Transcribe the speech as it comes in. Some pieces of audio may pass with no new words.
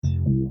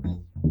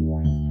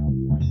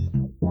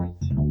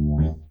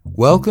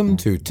Welcome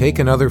to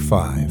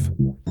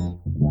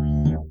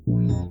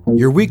TakeAnother5,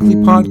 your weekly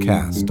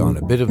podcast on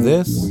a bit of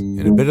this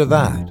and a bit of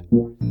that.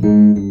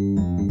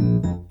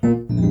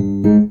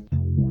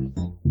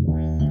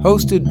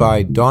 Hosted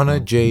by Donna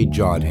J.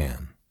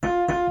 Jodhan.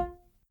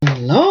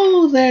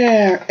 Hello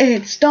there,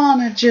 it's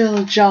Donna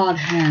Jill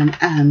Jodhan,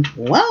 and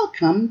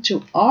welcome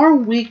to our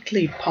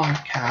weekly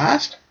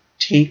podcast,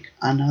 Take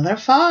Another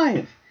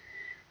 5.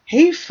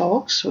 Hey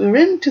folks, we're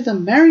into the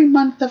merry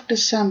month of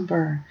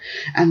December,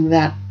 and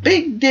that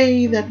big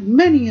day that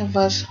many of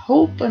us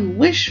hope and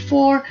wish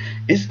for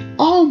is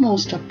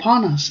almost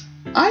upon us.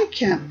 I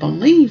can't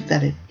believe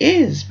that it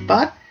is,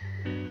 but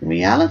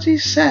reality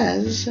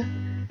says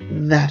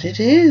that it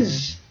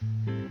is.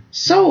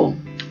 So,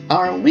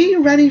 are we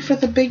ready for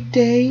the big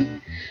day?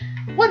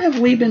 What have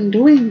we been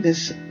doing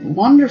this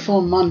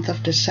wonderful month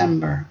of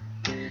December?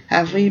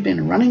 Have we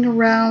been running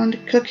around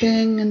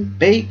cooking and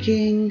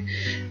baking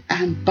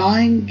and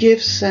buying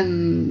gifts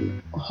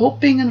and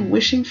hoping and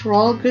wishing for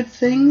all good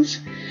things?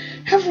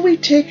 Have we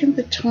taken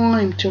the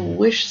time to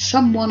wish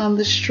someone on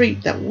the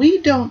street that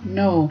we don't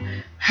know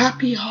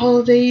happy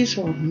holidays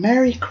or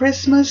Merry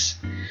Christmas?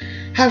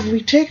 Have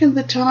we taken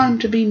the time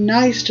to be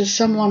nice to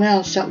someone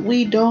else that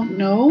we don't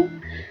know?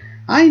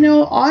 I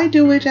know I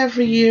do it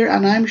every year,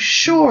 and I'm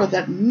sure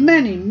that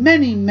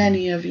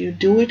many of you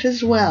do it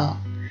as well.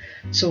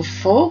 So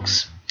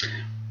folks,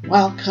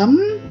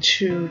 welcome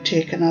to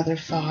Take Another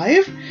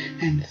 5,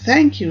 and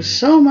thank you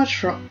so much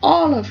for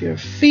all of your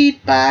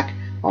feedback,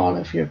 all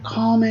of your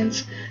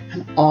comments,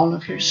 and all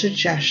of your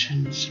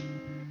suggestions.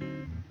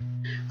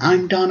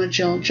 I'm Donna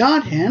Jill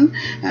Jodhan,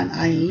 and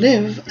I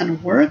live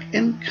and work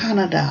in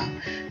Canada,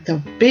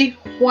 the big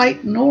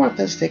white north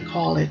as they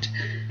call it,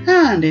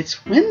 and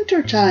it's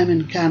winter time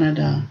in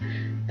Canada.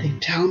 They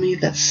tell me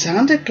that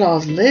Santa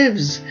Claus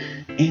lives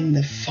in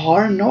the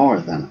far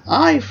north, and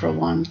I, for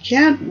one,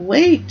 can't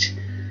wait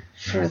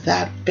for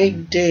that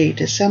big day,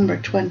 December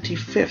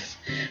 25th,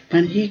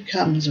 when he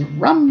comes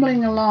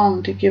rumbling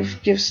along to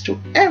give gifts to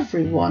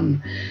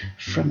everyone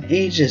from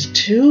ages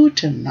 2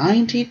 to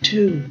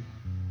 92.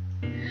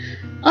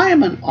 I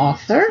am an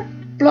author,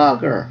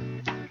 blogger,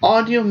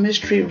 audio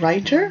mystery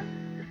writer,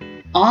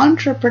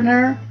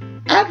 entrepreneur,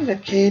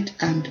 advocate,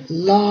 and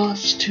law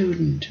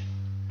student.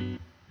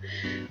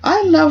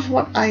 I love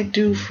what I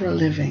do for a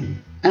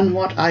living. And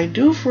what I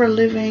do for a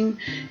living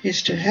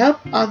is to help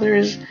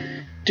others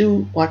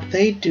do what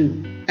they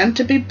do and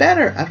to be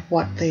better at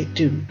what they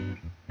do.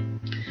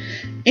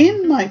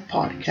 In my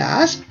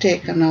podcast,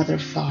 Take Another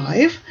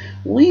 5,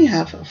 we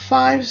have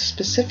 5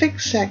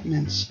 specific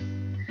segments.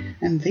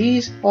 And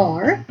these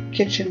are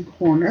Kitchen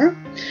Corner,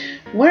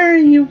 where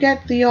you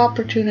get the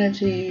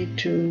opportunity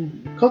to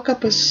cook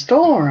up a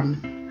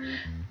storm.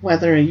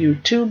 Whether you're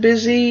too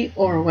busy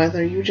or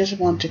whether you just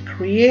want to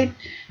create,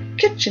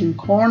 Kitchen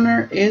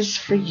Corner is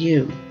for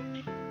you.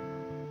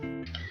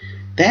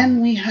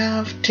 Then we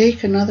have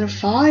Take Another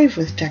 5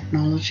 with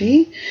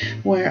technology,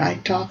 where I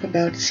talk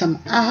about some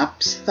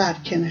apps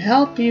that can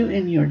help you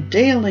in your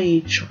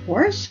daily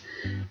chores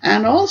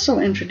and also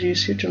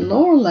introduce you to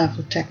lower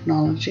level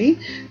technology,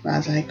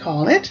 as I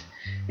call it.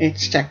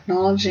 It's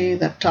technology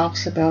that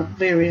talks about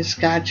various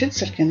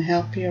gadgets that can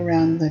help you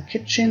around the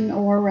kitchen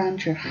or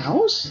around your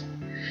house.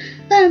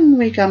 Then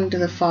we come to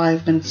the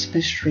 5 minutes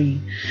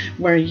mystery,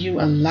 where you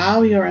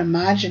allow your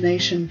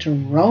imagination to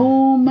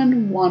roam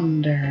and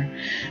wander,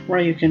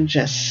 where you can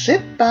just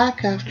sit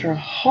back after a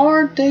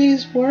hard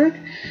day's work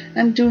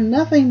and do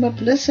nothing but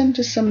listen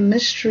to some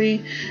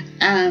mystery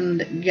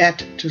and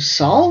get to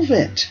solve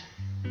it.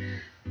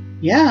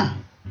 Yeah.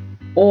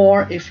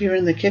 Or if you're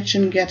in the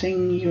kitchen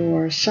getting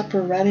your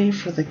supper ready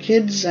for the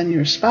kids and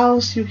your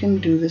spouse, you can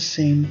do the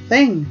same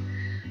thing.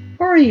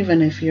 Or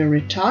even if you're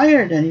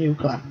retired and you've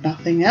got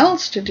nothing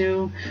else to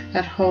do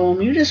at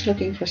home, you're just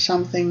looking for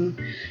something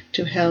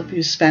to help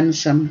you spend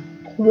some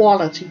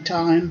quality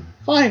time,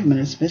 5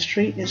 minutes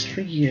mystery is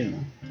for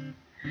you.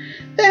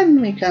 Then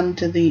we come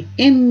to the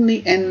In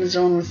the End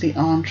Zone with the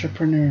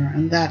Entrepreneur,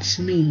 and that's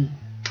me,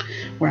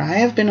 where I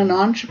have been an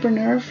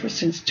entrepreneur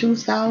since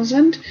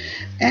 2000,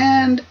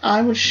 and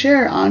I will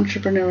share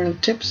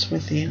entrepreneurial tips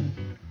with you.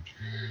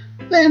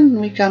 Then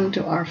we come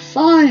to our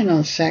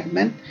final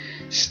segment,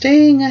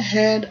 Staying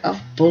Ahead of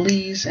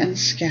Bullies and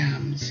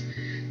Scams.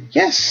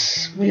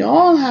 Yes, we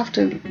all have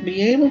to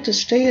be able to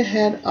stay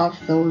ahead of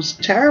those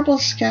terrible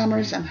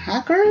scammers and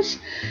hackers,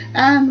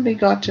 and we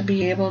got to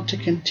be able to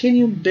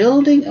continue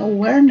building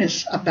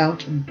awareness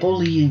about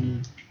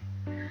bullying.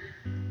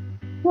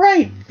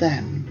 Right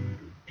then,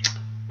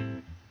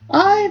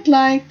 I'd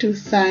like to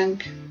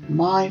thank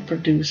my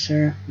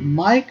producer,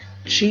 Mike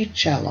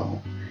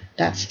Cicello.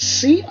 That's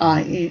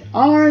Ciarciello.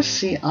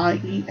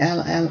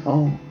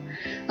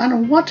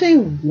 And what a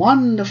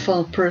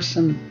wonderful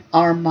person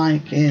our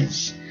Mike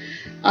is.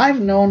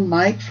 I've known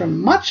Mike for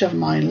much of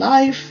my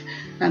life,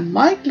 and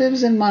Mike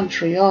lives in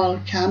Montreal,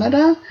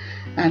 Canada,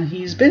 and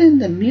he's been in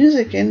the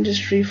music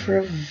industry for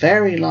a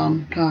very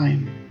long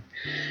time.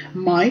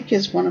 Mike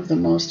is one of the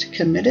most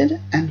committed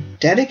and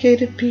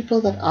dedicated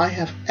people that I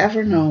have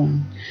ever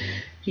known.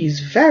 He's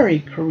very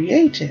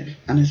creative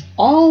and is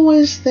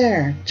always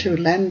there to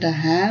lend a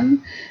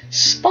hand,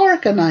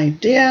 spark an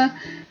idea,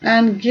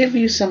 and give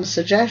you some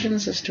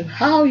suggestions as to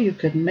how you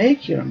could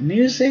make your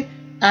music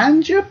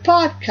and your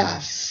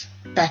podcasts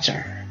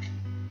better.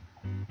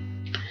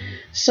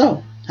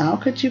 So, how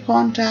could you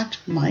contact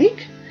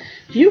Mike?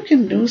 You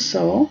can do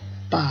so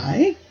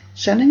by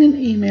sending an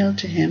email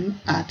to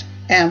him at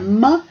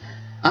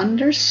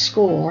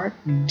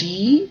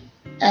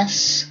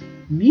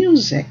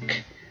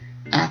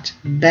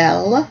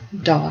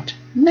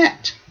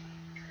m_dsmusic@bell.net.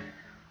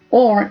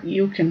 Or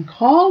you can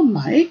call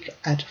Mike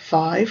at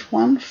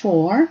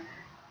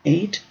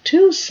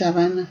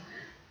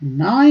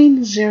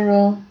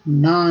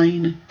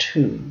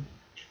 514-827-9092.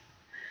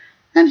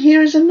 And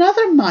here's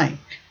another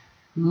Mike.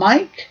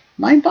 Mike,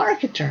 my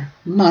marketer,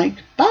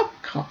 Mike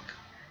Babcock.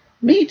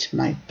 Meet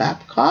Mike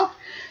Babcock,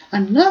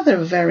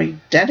 another very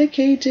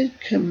dedicated,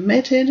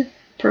 committed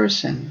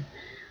person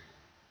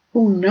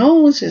who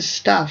knows his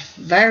stuff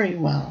very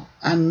well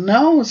and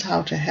knows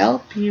how to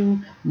help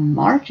you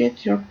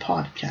market your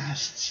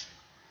podcasts.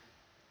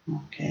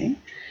 Okay,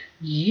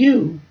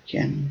 you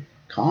can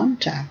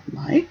contact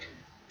Mike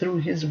through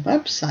his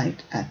website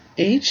at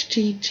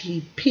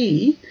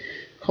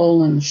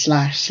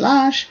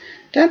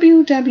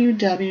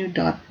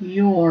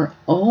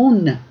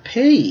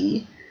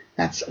http://www.yourownpay,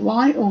 that's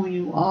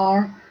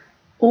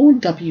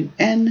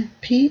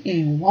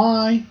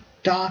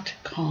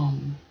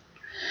yourownpay.com.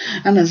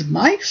 And as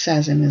Mike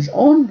says in his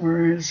own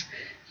words,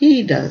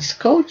 he does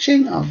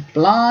coaching of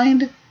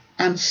blind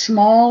and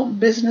small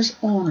business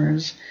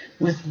owners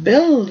with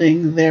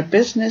building their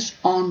business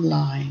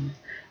online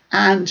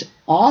and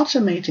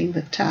automating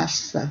the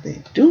tasks that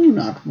they do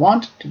not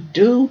want to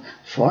do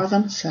for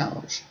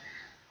themselves.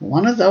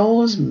 One of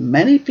those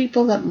many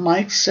people that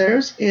Mike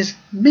serves is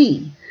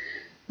me.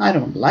 I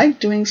don't like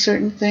doing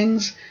certain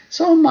things,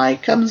 so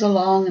Mike comes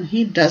along and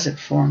he does it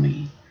for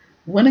me.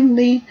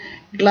 Willingly,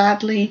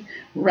 gladly,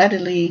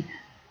 readily,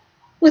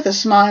 with a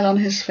smile on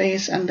his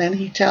face, and then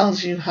he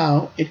tells you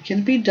how it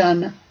can be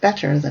done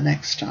better the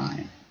next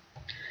time.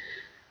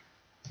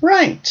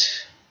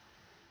 Right.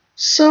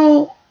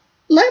 So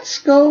let's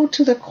go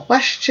to the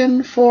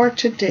question for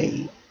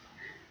today,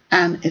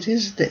 and it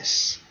is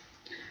this.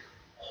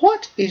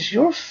 What is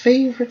your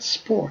favorite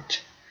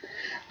sport?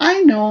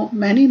 I know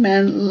many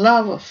men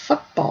love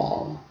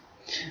football.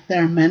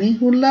 There are many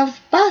who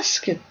love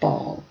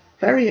basketball.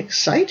 Very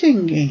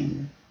exciting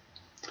game.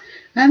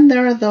 And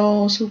there are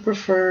those who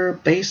prefer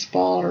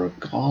baseball or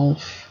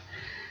golf.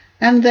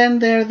 And then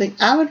there are the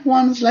avid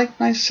ones like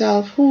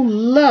myself who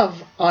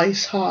love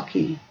ice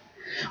hockey.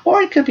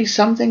 Or it could be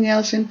something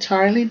else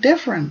entirely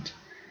different.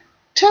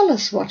 Tell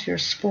us what your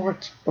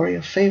sport or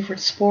your favorite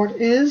sport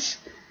is.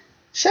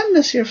 Send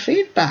us your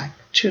feedback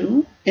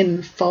to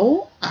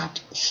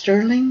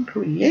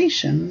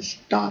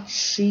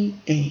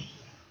info@sterlingcreations.ca.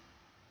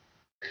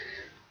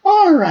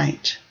 All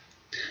right.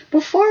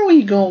 Before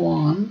we go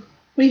on,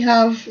 we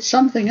have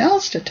something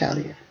else to tell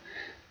you.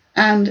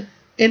 And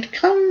it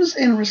comes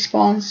in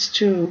response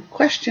to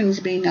questions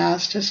being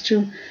asked as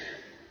to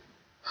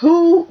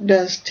who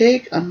does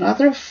Take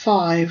Another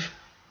 5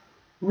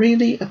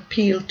 really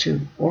appeal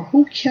to, or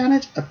who can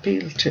it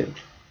appeal to?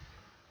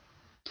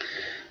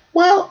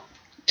 Well,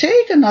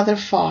 Take Another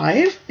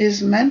 5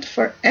 is meant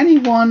for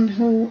anyone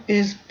who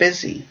is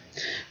busy,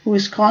 who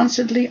is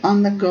constantly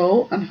on the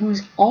go, and who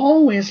is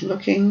always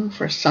looking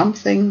for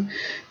something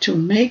to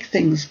make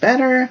things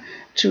better,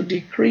 to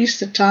decrease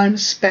the time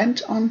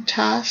spent on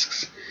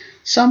tasks,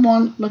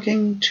 someone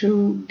looking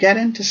to get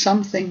into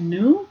something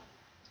new.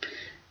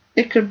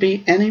 It could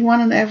be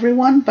anyone and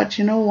everyone, but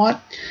you know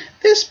what?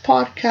 This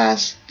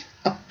podcast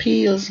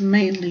appeals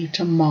mainly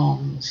to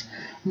moms.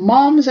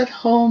 Moms at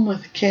home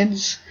with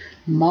kids,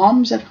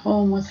 moms at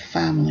home with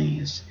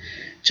families,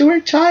 to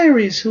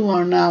retirees who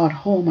are now at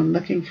home and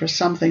looking for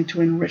something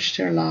to enrich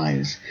their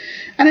lives.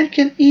 And it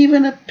can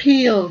even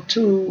appeal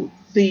to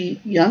the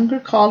younger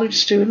college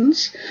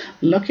students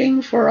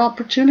looking for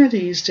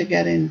opportunities to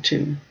get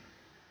into.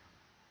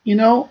 You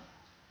know,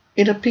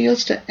 it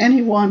appeals to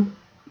anyone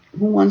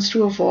who wants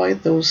to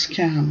avoid those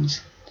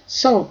scams.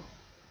 So,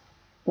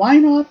 why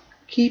not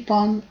keep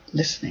on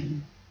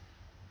listening?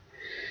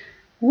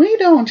 We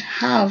don't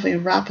have a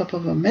wrap-up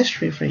of a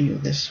mystery for you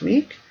this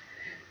week,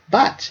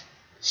 but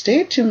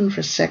stay tuned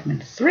for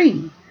segment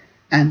 3,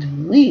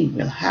 and we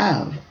will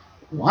have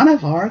one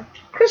of our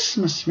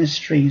Christmas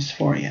mysteries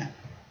for you.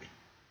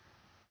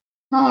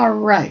 All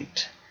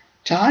right,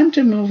 time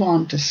to move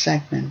on to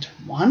segment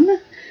 1,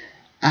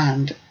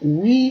 and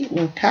we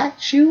will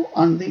catch you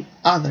on the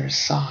other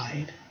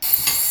side.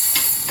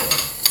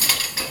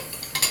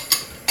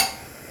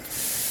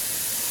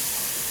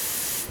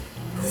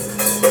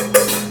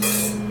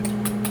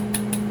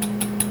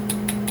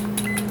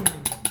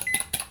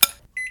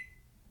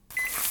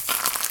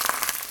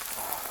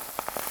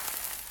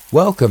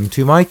 Welcome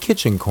to my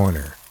kitchen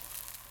corner.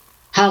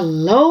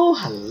 Hello,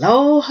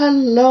 hello,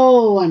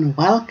 hello, and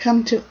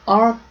welcome to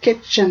our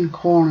kitchen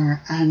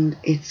corner. And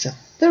it's the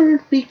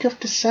third week of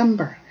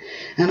December,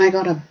 and I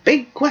got a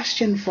big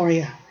question for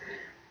you.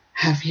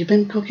 Have you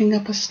been cooking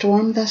up a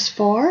storm thus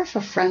far for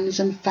friends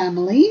and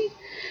family?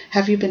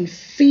 Have you been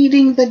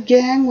feeding the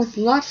gang with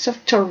lots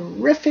of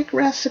terrific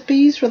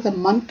recipes for the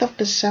month of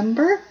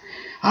December?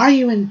 Are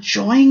you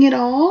enjoying it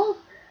all?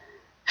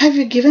 Have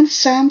you given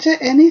Santa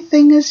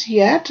anything as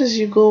yet as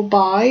you go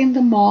by in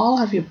the mall?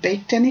 Have you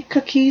baked any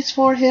cookies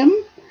for him?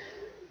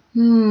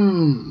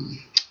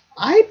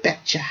 I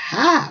bet you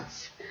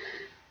have.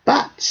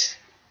 But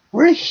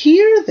we're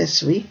here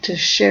this week to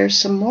share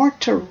some more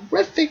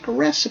terrific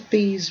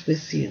recipes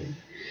with you.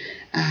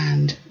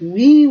 And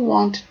we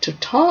want to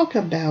talk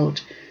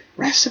about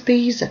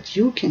recipes that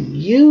you can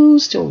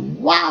use to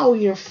wow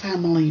your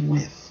family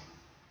with.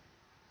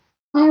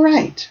 All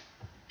right.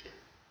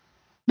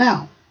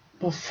 Now,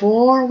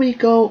 before we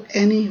go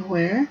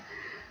anywhere,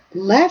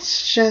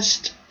 let's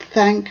just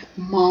thank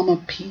Mama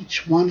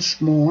Peach once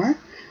more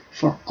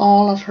for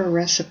all of her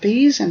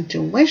recipes and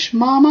to wish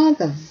Mama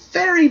the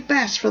very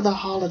best for the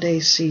holiday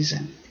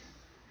season.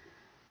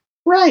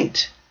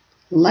 Right,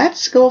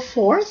 let's go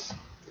forth.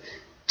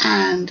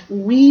 And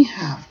we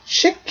have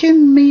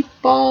chicken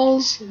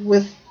meatballs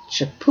with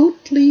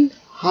chipotle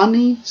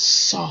honey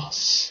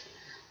sauce.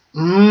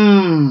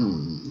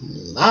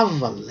 Lovely.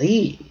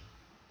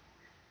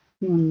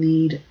 You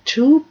need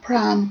 2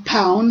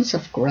 pounds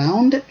of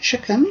ground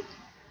chicken,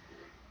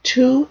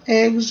 2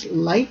 eggs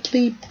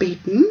lightly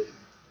beaten,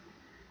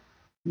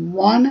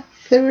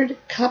 1/3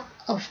 cup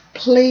of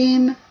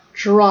plain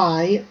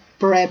dry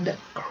bread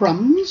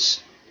crumbs,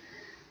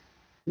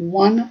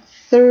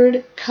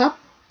 1/3 cup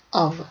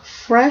of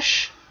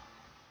fresh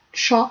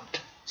chopped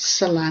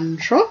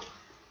cilantro,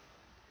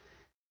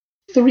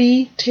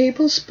 3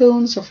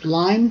 tablespoons of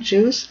lime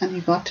juice, and you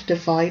got to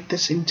divide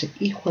this into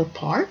equal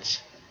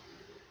parts,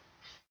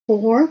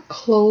 4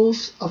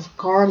 cloves of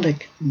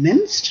garlic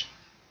minced,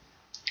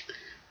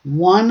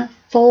 1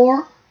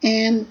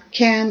 4-ounce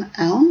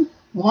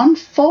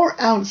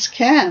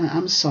can,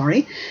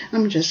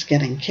 I'm just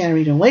getting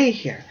carried away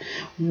here.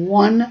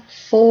 1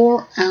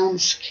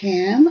 4-ounce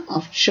can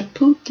of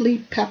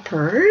chipotle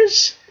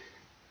peppers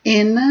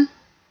in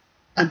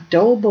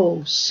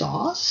adobo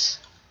sauce,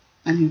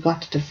 and you've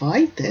got to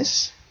divide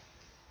this.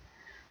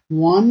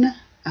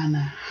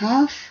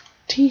 1.5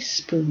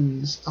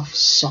 teaspoons of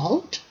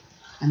salt,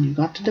 and you've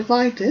got to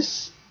divide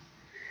this.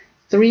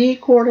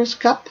 3/4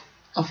 cup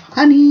of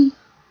honey,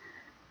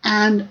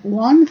 and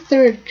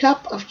 1/3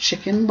 cup of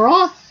chicken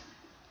broth,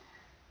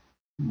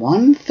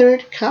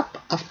 1/3 cup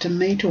of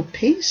tomato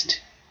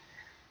paste,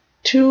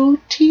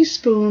 2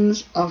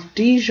 teaspoons of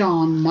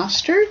Dijon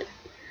mustard,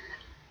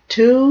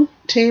 2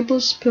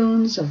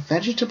 tablespoons of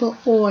vegetable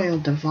oil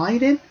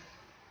divided.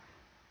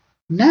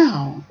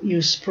 Now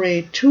you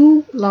spray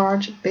 2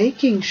 large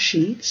baking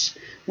sheets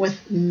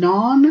with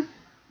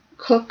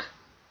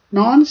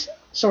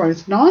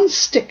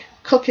non-stick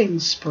cooking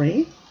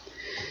spray.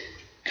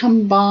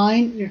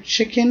 Combine your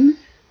chicken,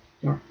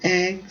 your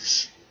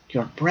eggs,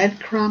 your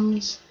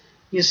breadcrumbs,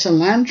 your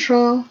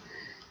cilantro,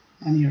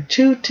 and your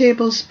 2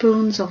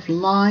 tablespoons of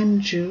lime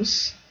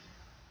juice,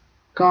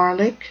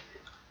 garlic,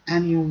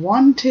 and your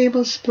 1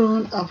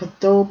 tablespoon of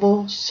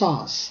adobo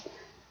sauce,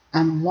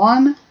 and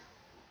 1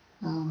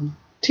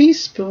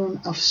 teaspoon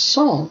of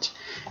salt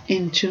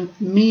into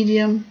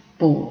medium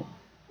bowl.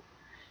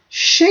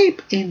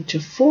 Shape into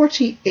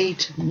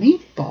 48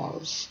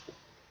 meatballs.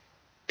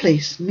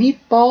 Place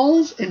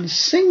meatballs in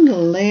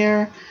single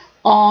layer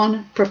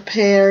on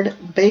prepared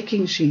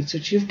baking sheets,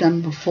 which you've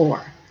done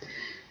before.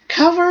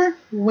 Cover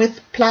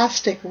with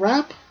plastic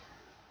wrap.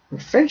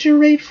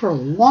 Refrigerate for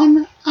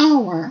 1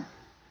 hour.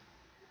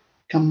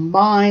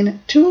 Combine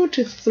 2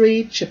 to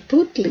 3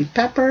 chipotle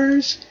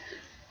peppers,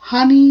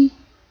 honey,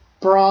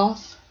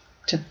 broth,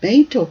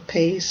 tomato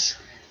paste,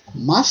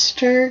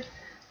 mustard,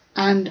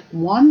 and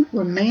 1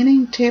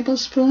 remaining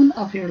tablespoon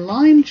of your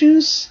lime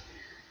juice,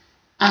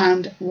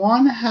 and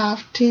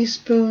 1/2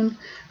 teaspoon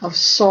of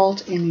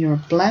salt in your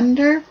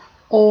blender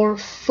or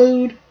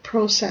food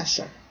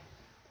processor.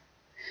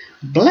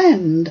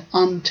 Blend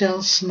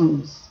until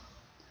smooth.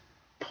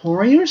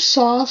 Pour your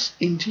sauce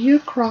into your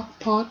crock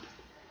pot.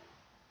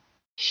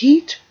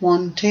 Heat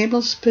 1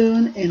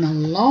 tablespoon in a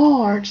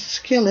large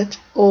skillet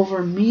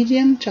over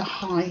medium to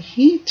high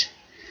heat,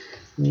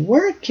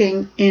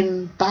 working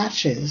in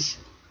batches.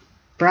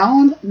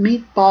 Brown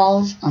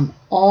meatballs on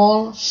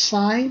all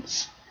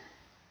sides.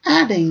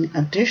 Adding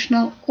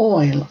additional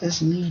oil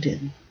as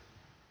needed.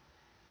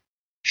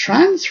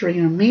 Transfer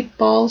your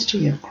meatballs to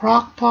your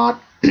crock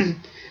pot.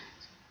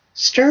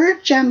 Stir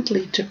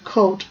gently to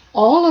coat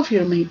all of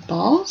your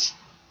meatballs.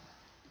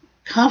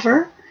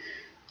 Cover.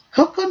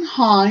 Cook on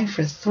high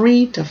for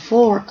 3 to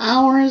 4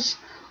 hours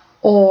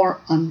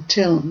or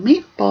until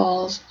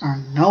meatballs are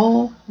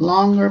no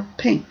longer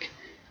pink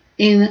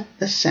in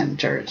the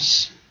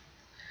centers.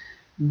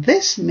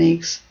 This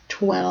makes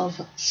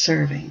 12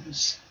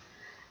 servings.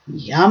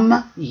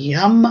 Yum,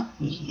 yum,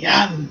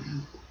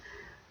 yum.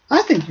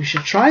 I think you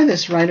should try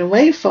this right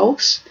away,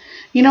 folks.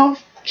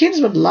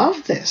 Kids would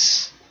love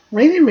this.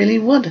 Really, really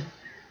would.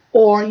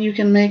 Or you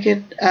can make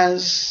it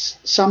as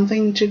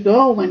something to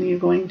go when you're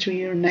going to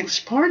your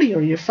next party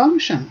or your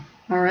function.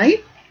 All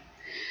right?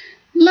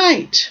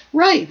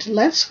 Right.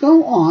 Let's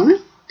go on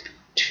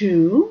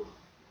to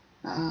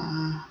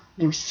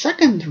the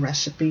second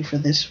recipe for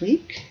this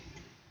week.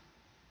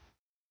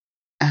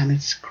 And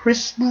it's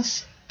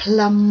Christmas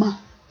plum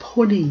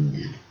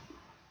pudding.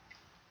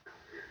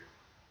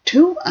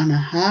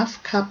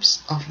 2.5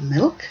 cups of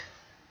milk,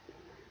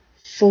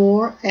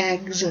 4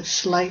 eggs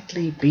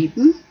slightly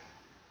beaten,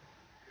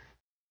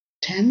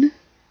 10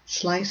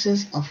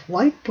 slices of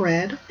white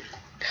bread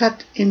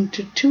cut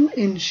into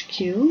 2-inch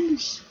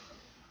cubes,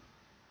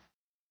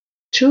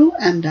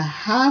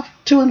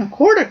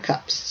 2.25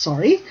 cups,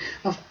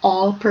 of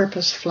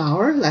all-purpose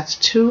flour. That's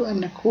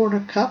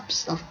 2.25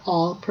 cups of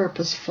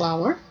all-purpose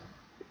flour.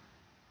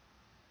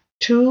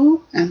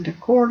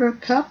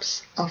 2.25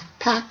 cups of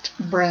packed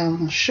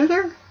brown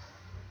sugar,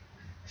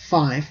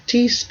 5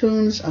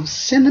 teaspoons of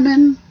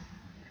cinnamon,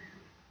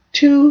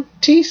 2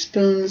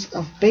 teaspoons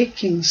of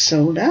baking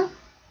soda,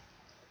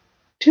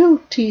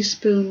 2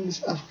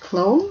 teaspoons of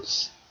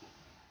cloves,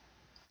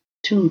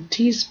 2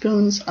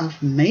 teaspoons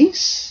of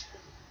mace,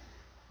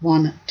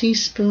 1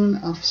 teaspoon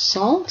of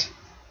salt,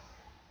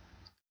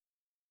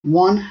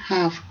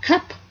 1/2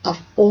 cup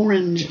of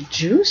orange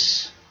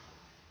juice,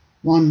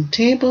 1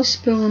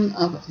 tablespoon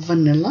of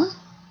vanilla,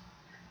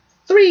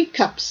 3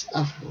 cups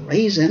of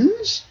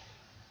raisins,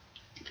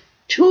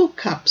 2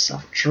 cups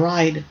of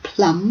dried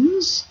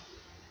plums,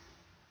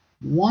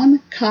 1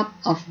 cup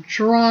of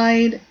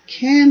dried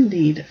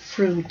candied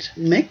fruit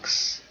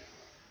mix.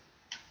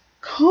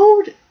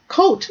 Coat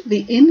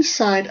the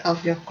inside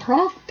of your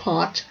crock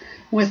pot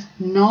with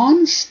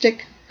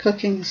non-stick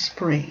cooking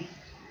spray.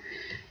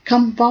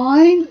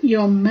 Combine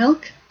your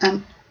milk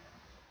and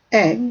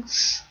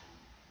eggs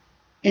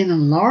in a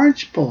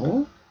large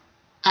bowl,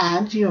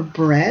 add your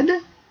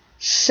bread,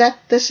 set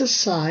this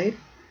aside,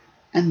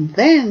 and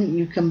then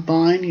you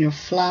combine your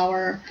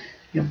flour,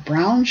 your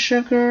brown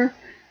sugar,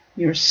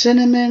 your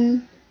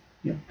cinnamon,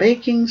 your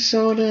baking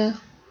soda,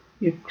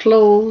 your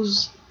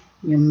cloves,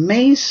 your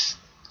mace,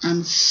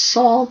 and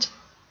salt,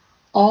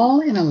 all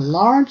in a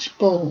large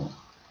bowl.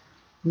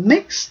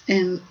 Mix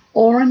in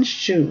orange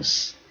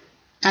juice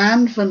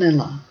and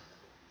vanilla.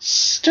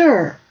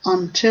 Stir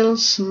until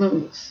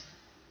smooth.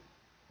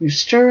 You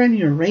stir in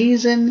your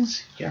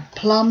raisins, your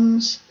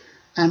plums,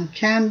 and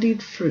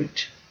candied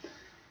fruit.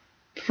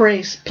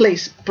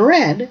 Place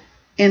bread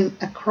in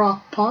a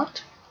crock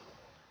pot.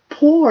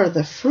 Pour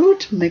the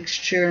fruit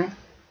mixture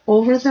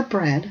over the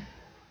bread.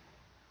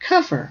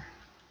 Cover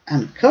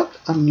and cook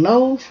on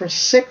low for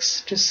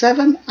 6 to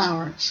 7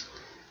 hours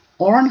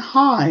or on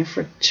high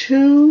for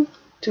 2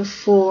 to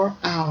 4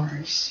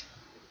 hours.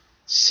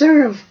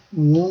 Serve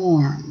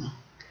warm.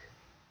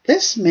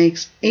 This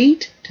makes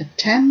 8 to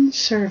 10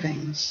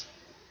 servings.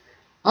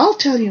 I'll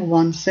tell you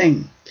one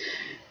thing.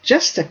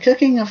 Just the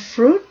cooking of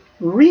fruit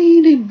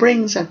really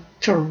brings a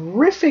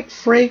terrific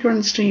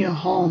fragrance to your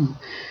home.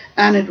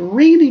 And it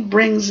really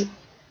brings,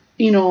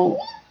 an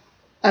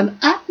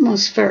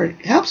atmosphere.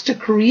 It helps to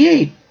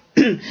create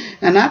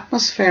an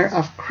atmosphere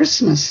of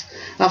Christmas,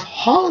 of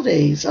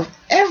holidays, of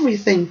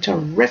everything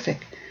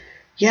terrific.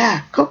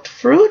 Yeah, cooked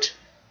fruit,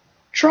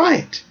 try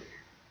it.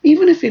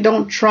 Even if you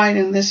don't try it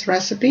in this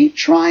recipe,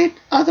 try it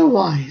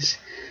otherwise.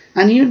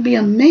 And you'd be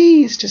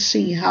amazed to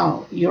see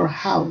how your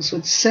house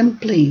would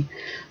simply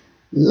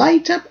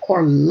light up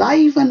or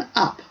liven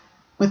up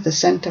with the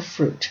scent of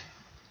fruit.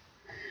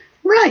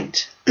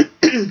 Right.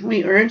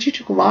 We urge you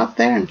to go out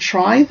there and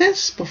try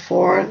this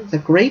before the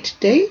great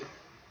day.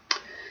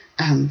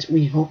 And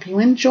we hope you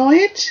enjoy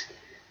it.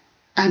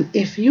 And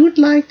if you'd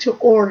like to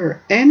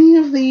order any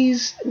of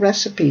these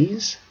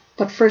recipes,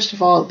 but first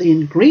of all, the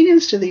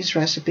ingredients to these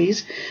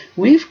recipes,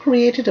 we've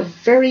created a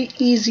very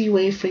easy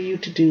way for you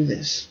to do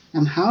this.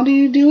 And how do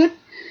you do it?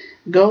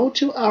 Go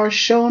to our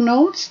show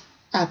notes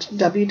at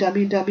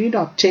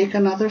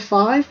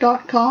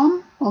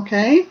www.takeanother5.com,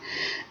 okay?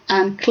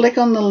 And click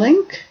on the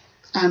link,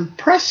 and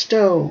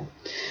presto,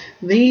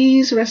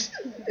 these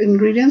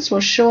ingredients will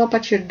show up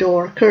at your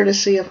door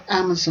courtesy of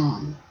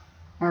Amazon.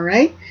 All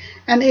right?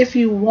 And if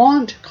you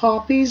want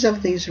copies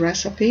of these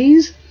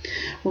recipes,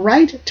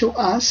 write to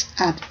us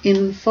at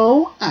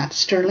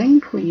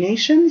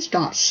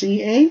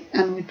info@sterlingcreations.ca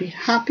and we'd be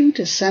happy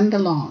to send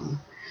along.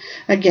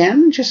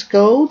 Again, just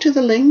go to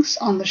the links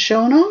on the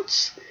show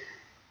notes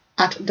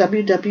at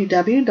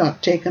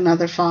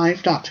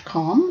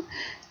www.takeanother5.com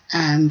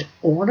and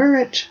order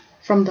it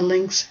from the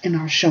links in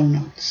our show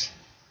notes.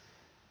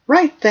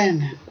 Right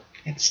then,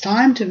 it's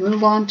time to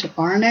move on to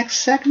our next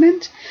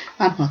segment,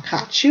 and we'll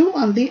catch you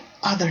on the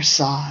other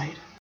side.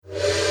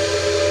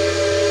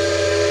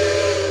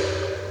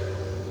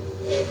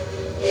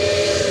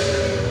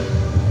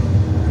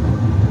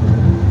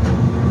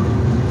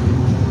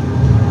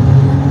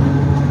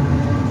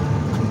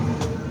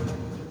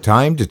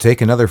 Time to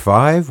take another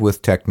 5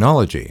 with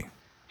technology.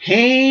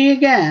 Hey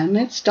again,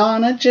 it's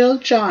Donna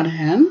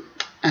Jodhan.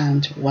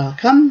 and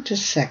welcome to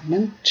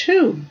segment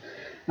 2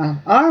 of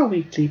our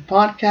weekly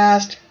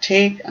podcast,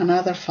 Take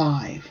Another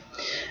 5.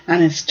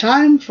 And it's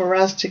time for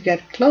us to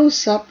get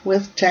close up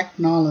with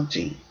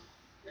technology.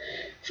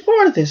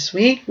 For this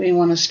week, we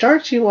want to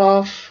start you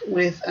off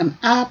with an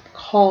app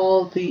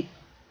called the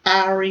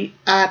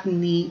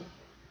Ariadne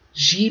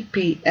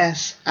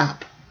GPS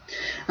app.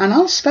 And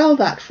I'll spell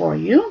that for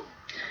you.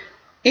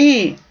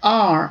 Ariadne.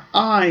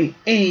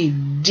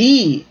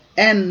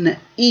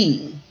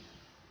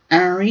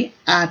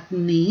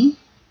 Ariadne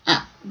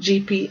app,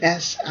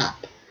 GPS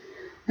app.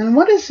 And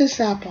what is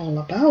this app all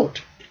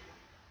about?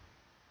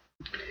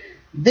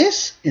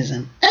 This is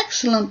an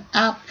excellent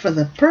app for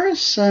the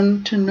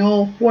person to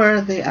know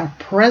where they are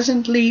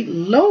presently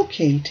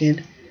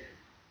located,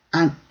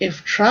 and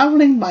if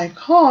traveling by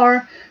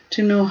car,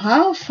 to know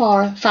how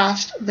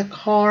fast the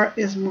car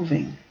is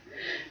moving.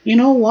 You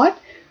know what?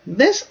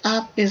 This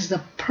app is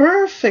the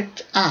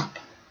perfect app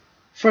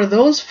for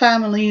those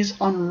families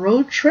on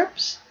road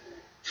trips,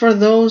 for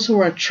those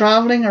who are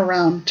traveling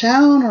around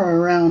town or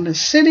around a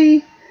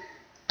city,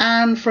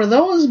 and for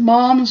those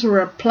moms who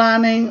are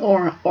planning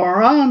or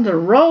on the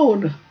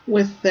road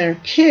with their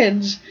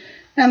kids,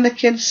 and the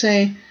kids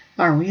say,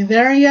 "Are we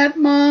there yet,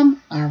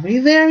 Mom? Are we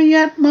there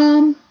yet,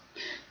 Mom?"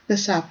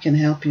 This app can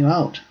help you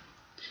out.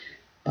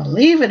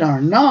 Believe it or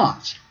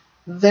not,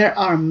 there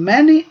are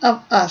many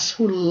of us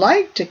who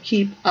like to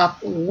keep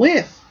up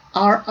with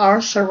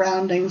our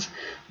surroundings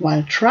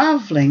while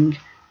traveling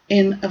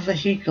in a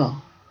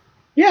vehicle.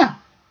 Yeah,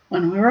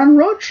 when we're on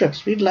road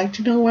trips, we'd like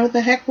to know where the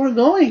heck we're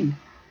going.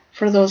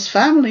 For those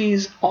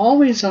families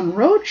always on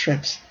road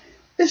trips,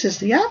 this is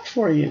the app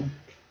for you.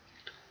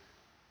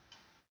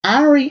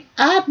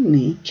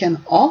 Ariadne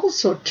can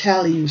also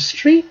tell you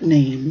street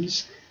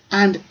names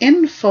and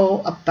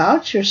info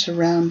about your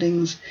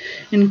surroundings,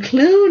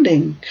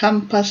 including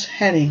compass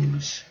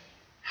headings.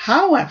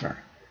 However,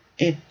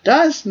 it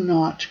does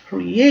not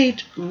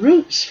create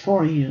routes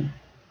for you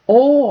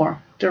or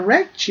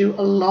direct you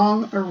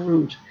along a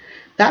route.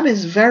 That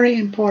is very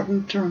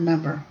important to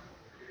remember.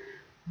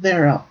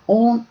 There are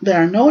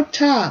no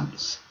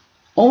tabs.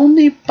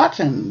 Only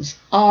buttons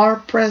are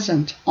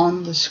present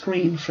on the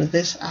screen for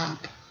this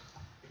app.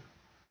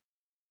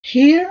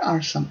 Here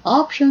are some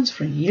options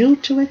for you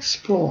to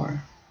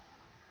explore.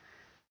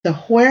 The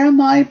Where Am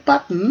I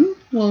button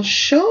will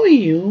show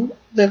you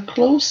the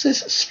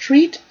closest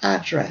street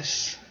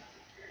address.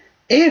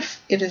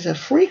 If it is a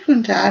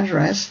frequent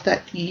address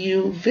that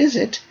you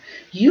visit,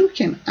 you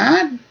can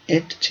add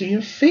it to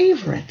your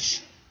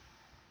favorites.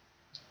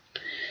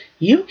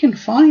 You can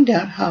find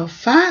out how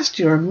fast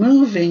you're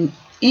moving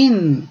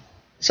and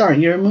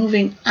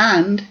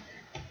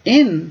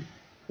in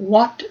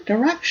what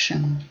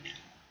direction.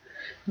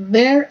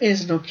 There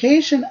is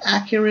location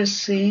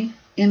accuracy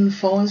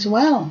info as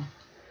well.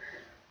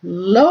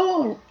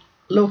 Low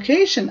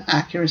location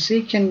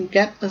accuracy can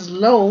get as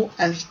low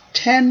as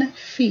 10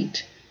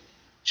 feet.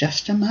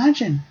 Just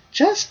imagine,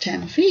 just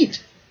 10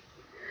 feet.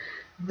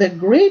 The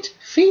great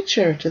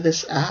feature to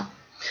this app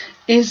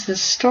is the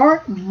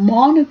Start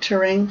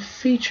Monitoring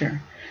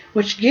feature,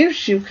 which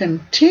gives you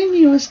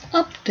continuous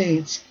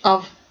updates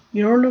of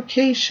your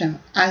location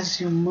as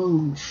you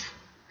move.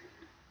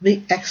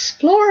 The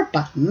Explore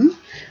button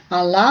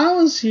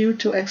allows you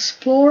to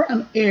explore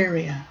an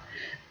area,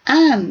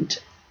 and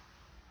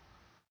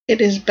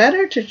it is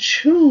better to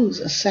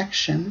choose a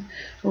section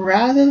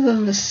rather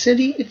than the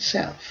city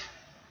itself.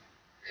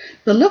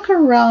 The Look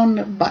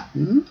Around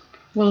button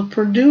will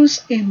produce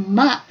a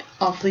map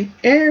of the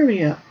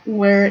area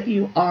where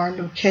you are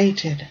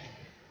located.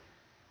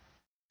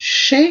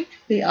 Shake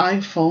the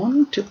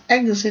iPhone to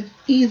exit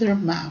either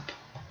map.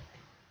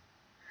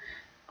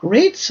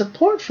 Great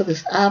support for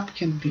this app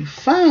can be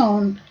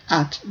found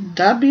at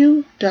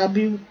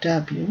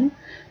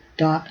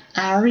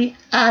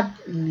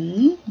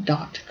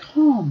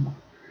www.ariadne.com.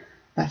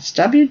 That's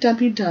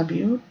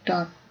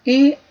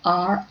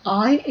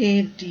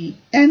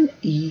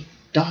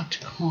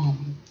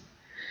www.ariadne.com.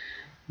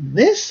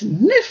 This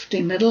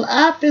nifty little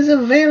app is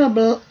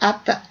available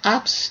at the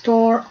App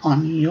Store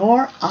on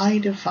your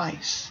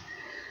iDevice.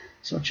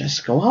 So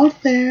just go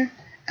out there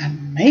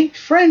and make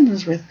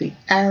friends with the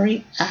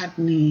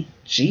Ariadne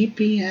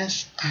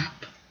GPS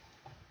app.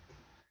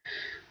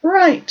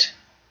 Right.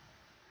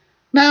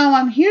 Now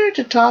I'm here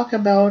to talk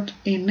about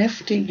a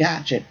nifty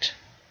gadget.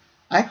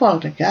 I call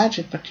it a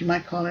gadget, but you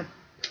might call it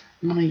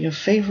one of your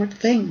favorite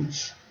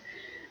things.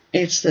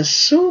 It's the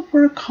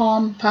super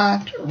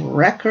compact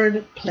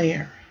record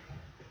player.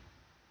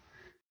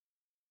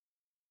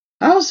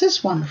 How's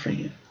this one for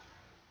you?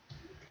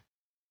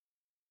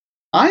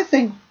 I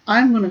think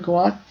I'm going to go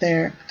out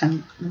there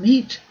and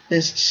meet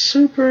this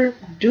super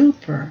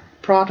duper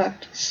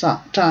product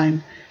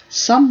sometime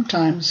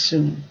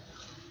soon.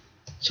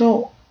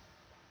 So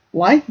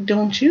why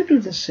don't you do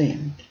the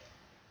same?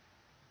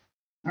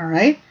 All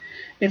right.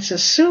 It's a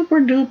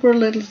super duper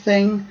little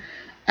thing,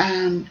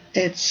 and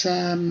it's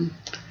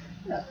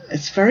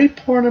very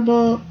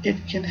portable.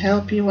 It can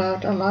help you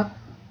out a lot,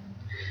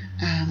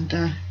 and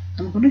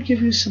I'm going to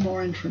give you some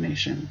more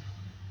information.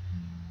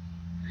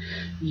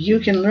 You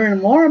can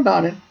learn more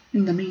about it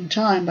in the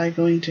meantime by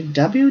going to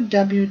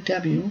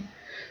www.aph.org.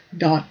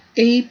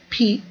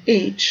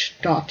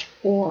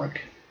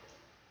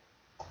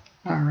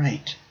 All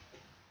right.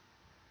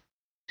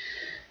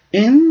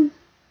 In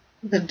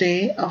the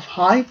day of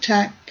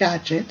high-tech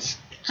gadgets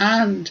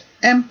and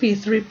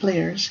MP3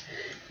 players,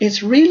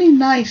 it's really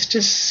nice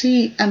to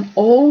see an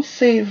old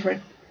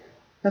favorite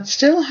that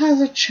still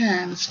has a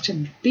chance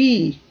to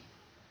be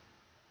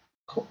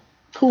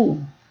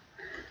cool.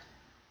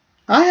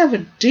 I have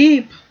a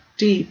deep,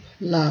 deep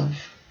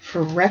love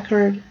for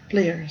record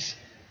players.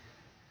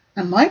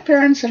 And my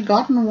parents had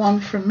gotten one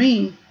for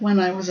me when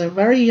I was a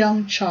very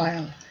young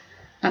child,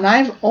 and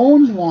I've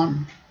owned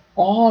one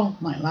all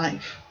my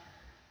life.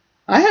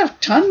 I have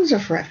tons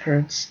of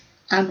records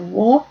and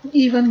won't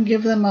even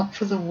give them up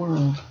for the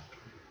world.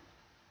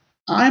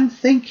 I'm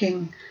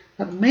thinking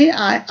that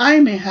I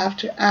may have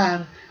to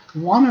add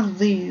one of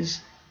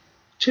these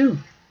too.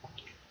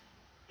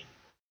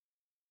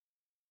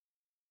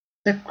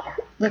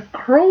 The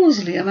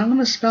Crosley, and I'm going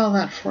to spell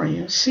that for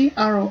you,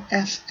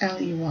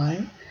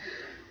 Crosley,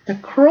 the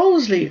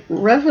Crosley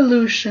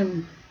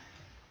Revolution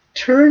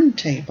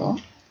turntable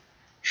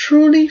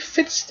truly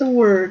fits the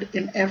word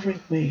in every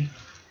way.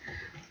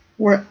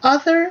 Where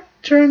other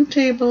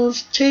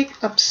turntables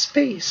take up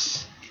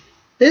space,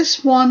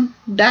 this one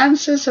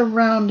dances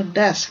around the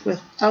desk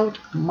without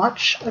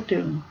much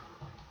ado.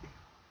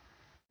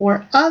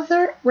 Where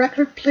other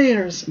record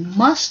players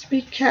must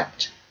be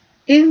kept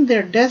in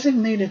their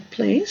designated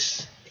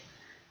place,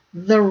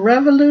 the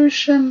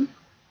Revolution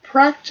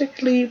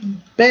practically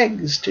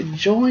begs to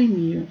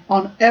join you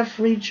on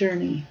every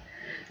journey.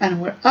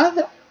 And where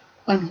other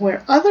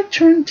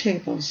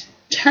turntables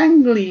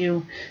tangle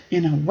you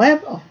in a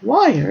web of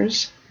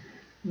wires,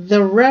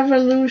 the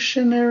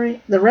Revolution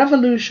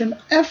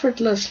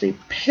effortlessly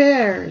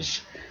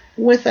pairs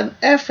with an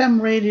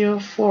FM radio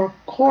for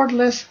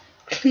cordless,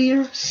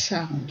 clear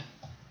sound.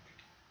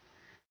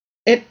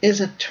 It is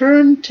a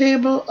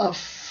turntable of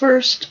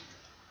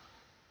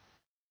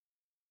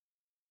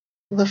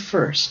the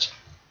first,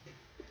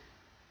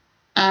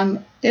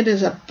 and it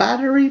is a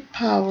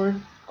battery-powered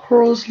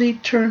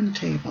Crosley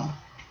turntable.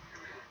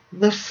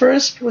 The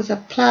first with a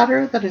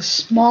platter that is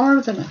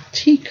smaller than a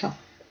teacup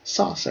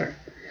saucer,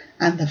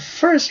 and the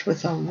first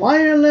with a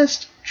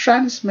wireless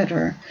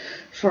transmitter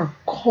for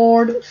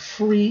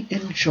cord-free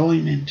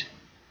enjoyment.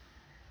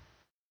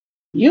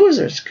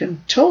 Users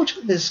can tote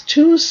this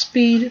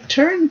 2-speed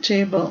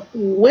turntable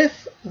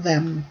with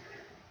them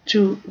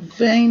to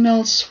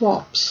vinyl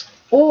swaps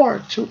or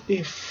to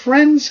a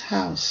friend's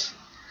house,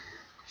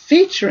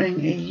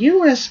 featuring a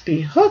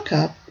USB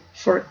hookup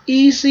for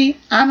easy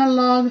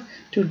analog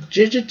to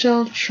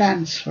digital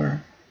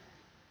transfer.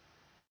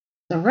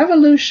 The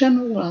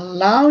Revolution will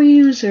allow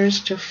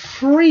users to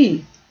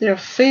free their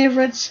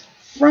favorites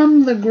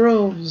from the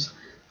groves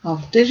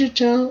of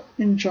digital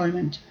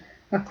enjoyment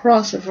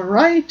across a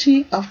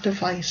variety of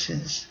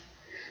devices.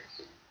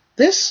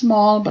 This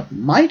small but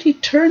mighty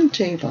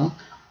turntable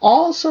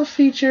also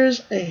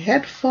features a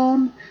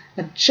headphone,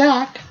 a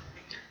jack,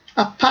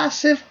 a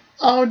passive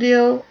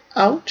audio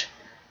out,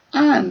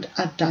 and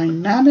a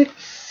dynamic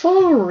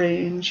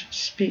full-range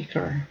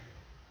speaker.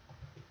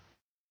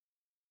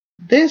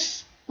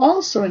 This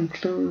also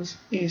includes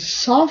a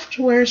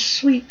software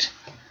suite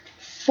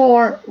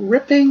for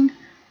ripping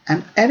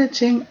and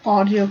editing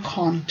audio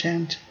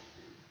content.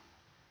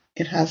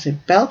 It has a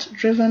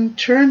belt-driven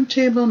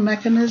turntable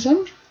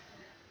mechanism,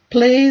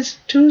 plays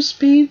 2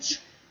 speeds,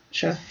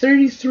 which are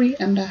 33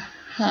 and a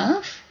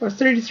half or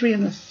 33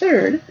 and a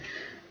third,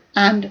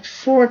 and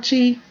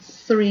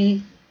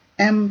 43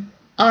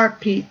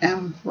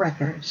 RPM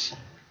records.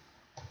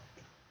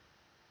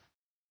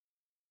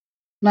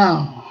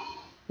 Now,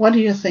 what do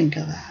you think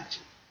of that?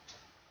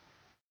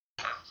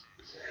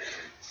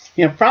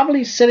 You're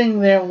probably sitting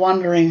there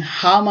wondering,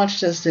 how much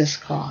does this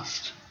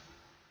cost?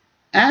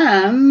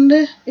 And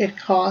it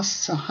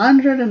costs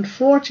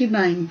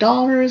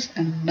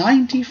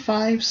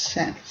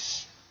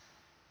 $149.95.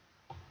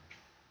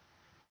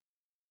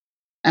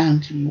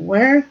 And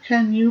where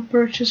can you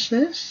purchase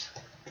this?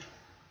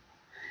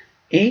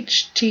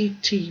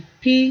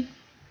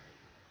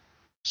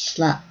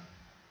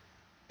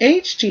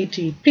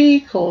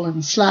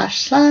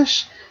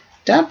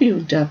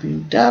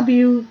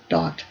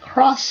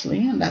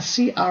 and that's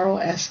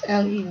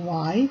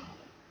CROSLEY,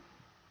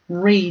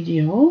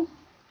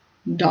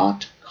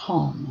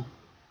 radio.com.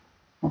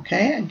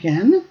 Okay,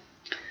 again,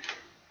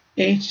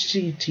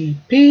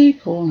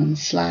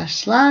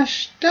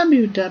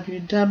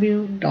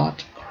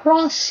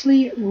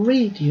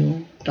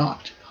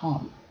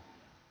 http://www.crossleyradio.com.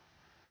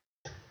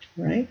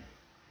 Right?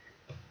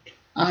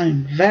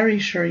 I'm very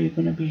sure you're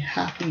going to be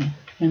happy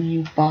when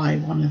you buy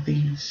one of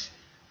these.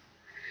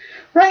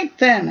 Right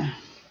then,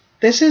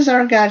 this is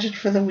our gadget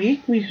for the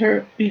week. We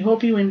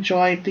hope you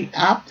enjoyed the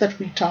app that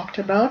we talked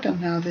about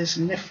and now this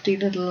nifty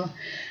little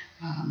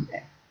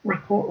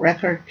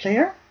record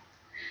player.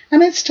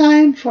 And it's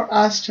time for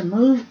us to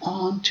move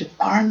on to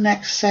our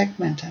next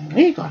segment, and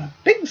we got a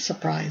big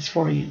surprise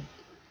for you.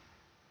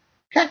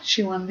 Catch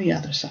you on the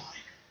other side.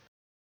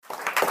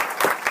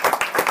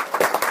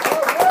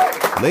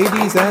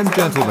 Ladies and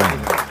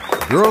gentlemen,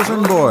 girls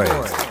and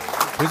boys,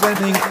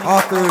 presenting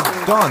author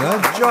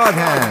Donna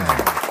Jodhan,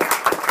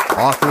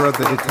 author of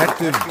the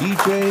Detective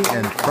DJ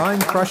and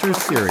Crime Crusher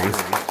series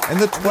and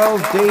the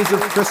 12 Days of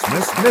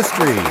Christmas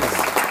Mysteries.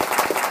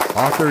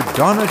 Author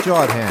Donna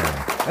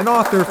Jodhan, an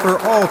author for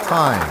all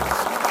times.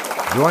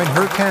 Join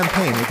her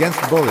campaign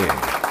against bullying.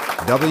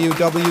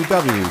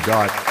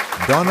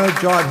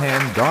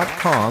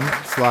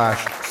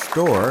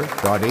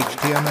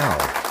 www.donnajodhan.com/store.html.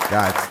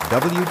 That's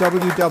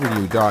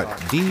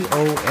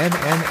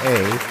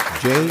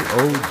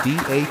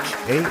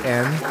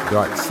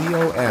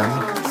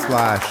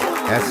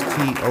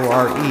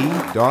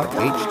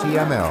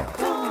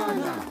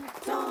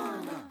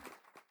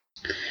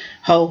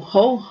Ho,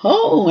 ho,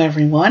 ho,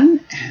 everyone,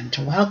 and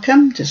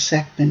welcome to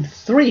segment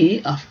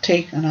 3 of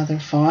Take Another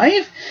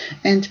 5,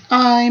 and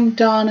I'm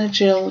Donna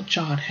Jill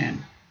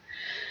Jodhan.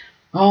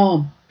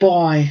 Oh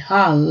boy,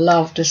 I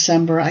love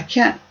December. I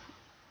can't,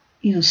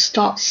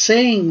 stop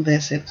saying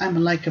this.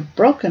 I'm like a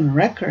broken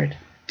record.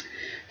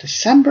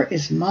 December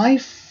is my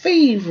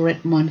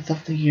favorite month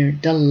of the year,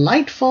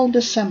 delightful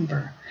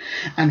December.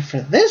 And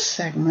for this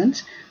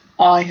segment,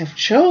 I have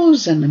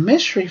chosen a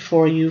mystery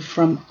for you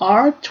from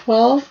our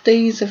 12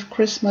 Days of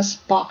Christmas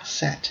box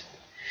set.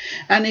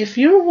 And if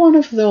you're one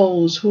of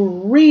those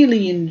who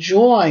really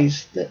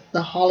enjoys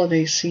the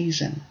holiday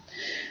season,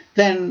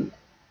 then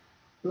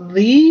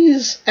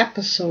these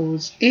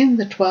episodes in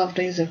the 12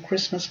 Days of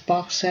Christmas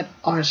box set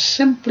are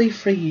simply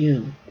for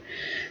you.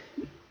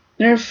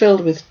 They're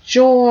filled with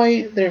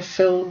joy, they're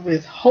filled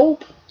with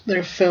hope,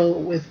 they're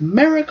filled with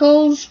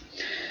miracles.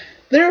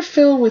 They're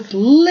filled with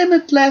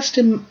limitless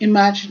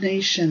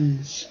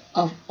imaginations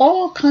of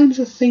all kinds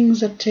of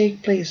things that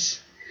take place.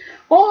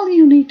 All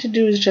you need to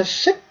do is just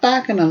sit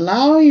back and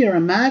allow your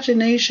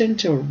imagination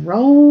to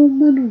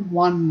roam and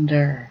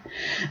wander.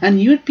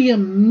 And you'd be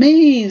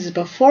amazed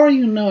before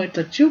you know it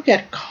that you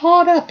get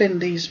caught up in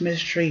these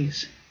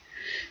mysteries.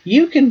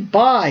 You can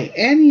buy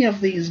any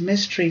of these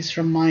mysteries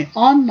from my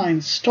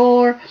online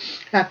store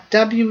at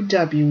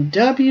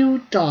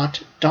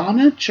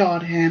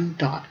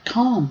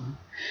www.donnajodhan.com.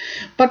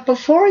 But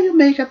before you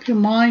make up your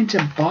mind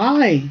to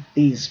buy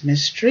these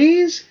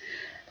mysteries,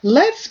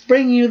 let's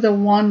bring you the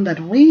one that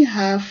we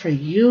have for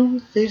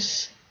you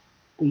this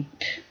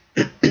week.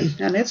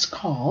 And it's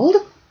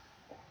called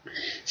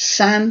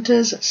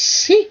Santa's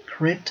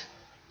Secret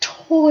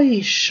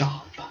Toy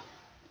Shop.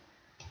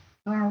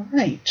 All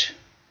right.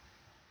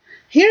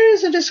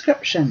 Here's a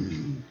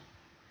description.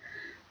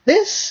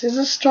 This is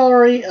a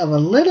story of a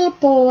little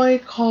boy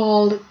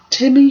called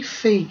Timmy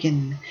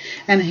Fagan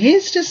and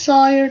his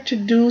desire to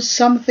do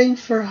something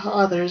for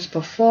others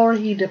before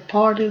he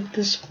departed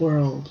this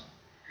world.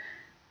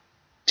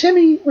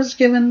 Timmy was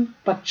given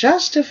but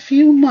just a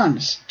few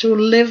months to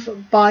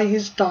live by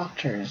his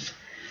doctors,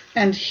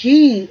 and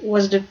he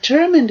was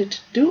determined to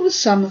do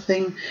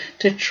something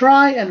to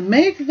try and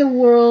make the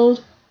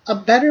world a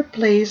better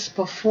place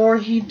before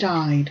he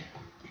died.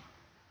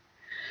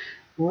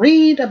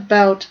 Read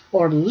about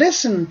or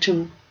listen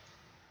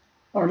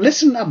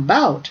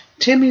about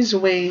Timmy's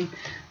way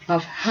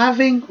of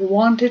having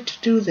wanted to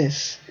do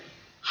this,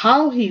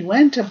 how he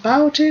went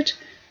about it,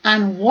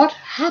 and what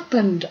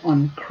happened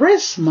on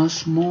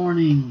Christmas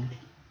morning.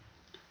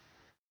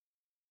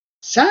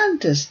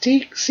 Santa's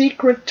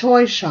Secret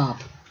Toy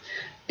Shop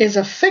is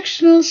a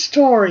fictional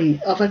story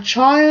of a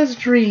child's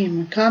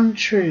dream come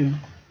true.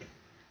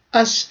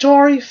 A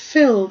story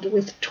filled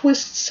with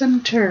twists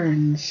and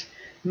turns,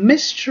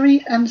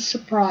 mystery and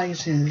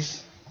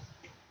surprises.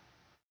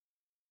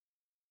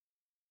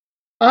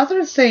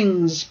 Other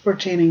things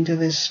pertaining to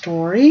this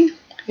story,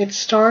 it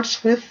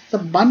starts with the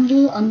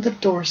bundle on the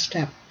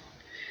doorstep,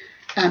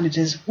 and it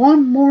is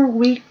one more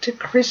week to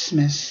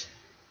Christmas,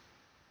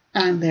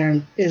 and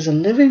there is a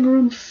living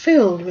room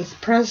filled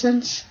with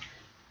presents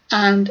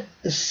and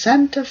the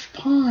scent of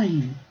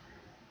pine.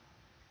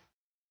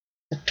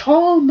 The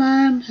tall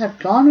man had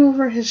gone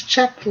over his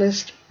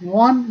checklist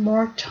one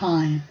more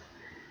time.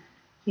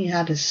 He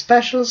had his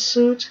special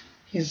suit,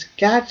 his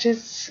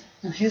gadgets,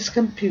 and his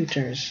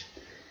computers.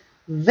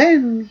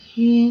 Then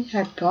he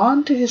had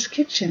gone to his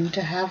kitchen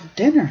to have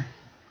dinner.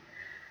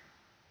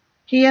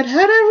 He had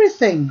had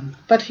everything,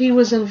 but he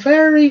was a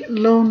very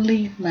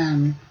lonely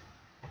man.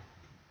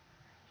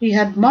 He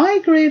had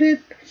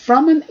migrated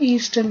from an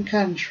eastern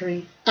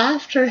country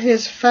after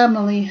his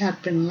family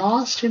had been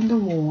lost in the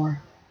war.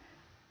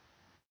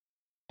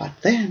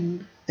 But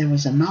then there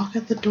was a knock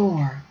at the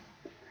door,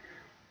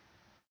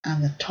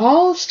 and the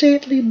tall,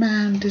 stately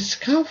man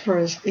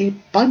discovers a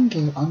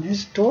bundle on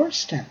his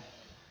doorstep.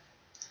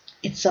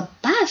 It's a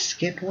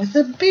basket with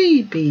a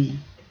baby.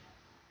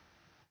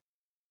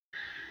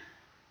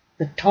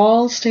 The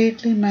tall,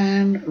 stately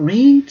man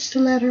reads the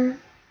letter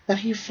that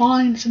he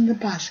finds in the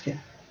basket.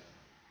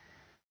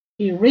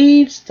 He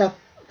reads that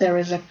there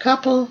is a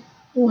couple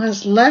who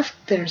has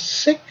left their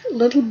sick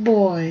little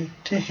boy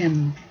to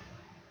him.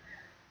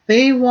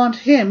 They want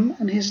him,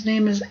 and his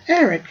name is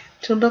Eric,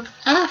 to look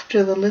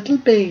after the little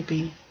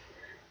baby.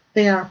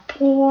 They are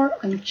poor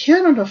and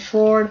cannot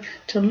afford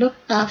to look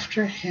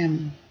after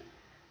him.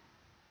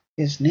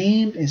 His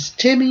name is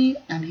Timmy,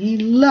 and he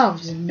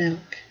loves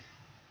milk.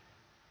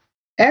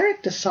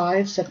 Eric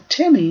decides that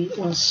Timmy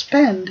will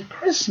spend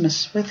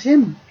Christmas with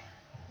him.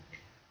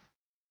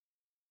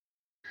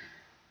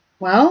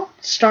 Well,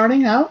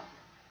 starting out,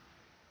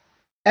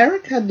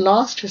 Eric had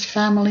lost his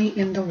family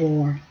in the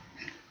war.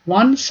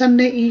 One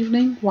Sunday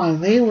evening, while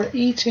they were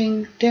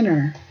eating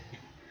dinner,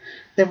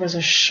 there was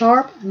a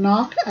sharp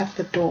knock at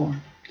the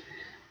door.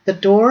 The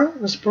door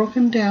was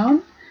broken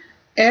down.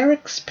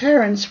 Eric's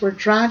parents were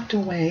dragged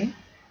away,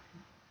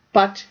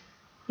 but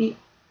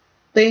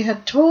they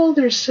had told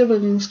their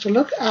siblings to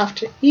look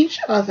after each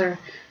other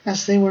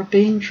as they were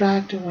being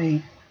dragged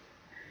away.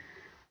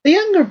 The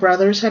younger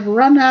brothers had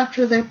run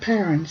after their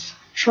parents,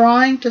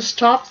 trying to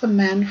stop the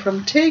men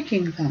from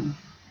taking them.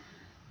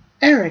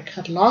 Eric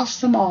had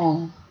lost them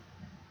all.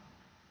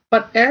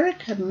 But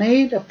Eric had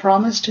made a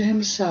promise to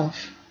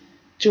himself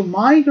to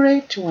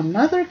migrate to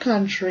another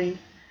country,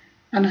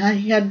 and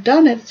he had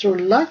done it through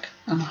luck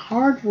and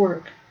hard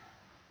work.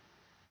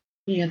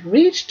 He had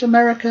reached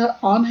America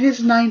on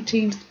his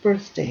 19th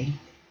birthday.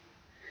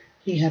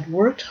 He had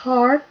worked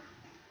hard,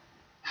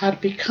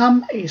 had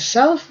become a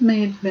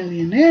self-made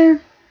millionaire,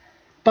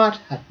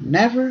 but had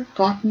never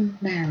gotten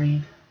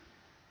married.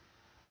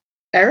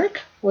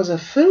 Eric was a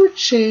food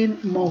chain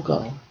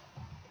mogul.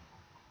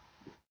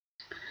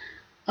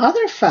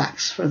 Other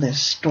facts for this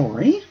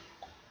story: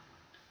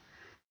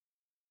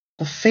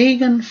 the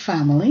Fagan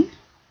family,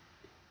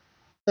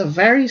 the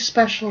very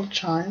special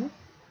child,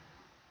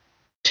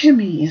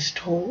 Timmy is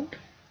told,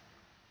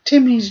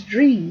 Timmy's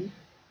dream,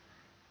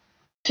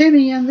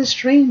 Timmy and the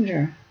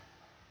stranger,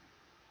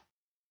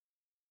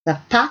 the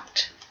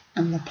pact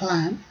and the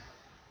plan,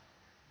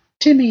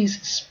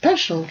 Timmy's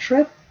special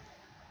trip,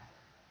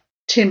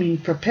 Timmy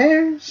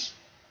prepares,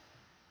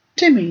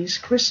 Timmy's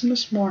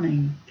Christmas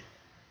morning.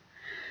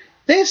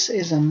 This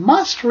is a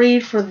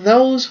must-read for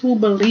those who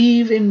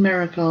believe in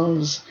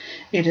miracles.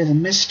 It is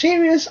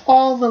mysterious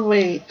all the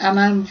way, and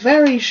I'm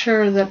very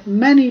sure that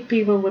many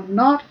people would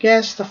not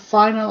guess the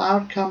final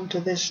outcome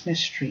to this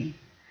mystery.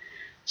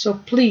 So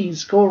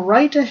please go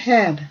right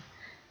ahead.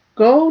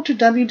 Go to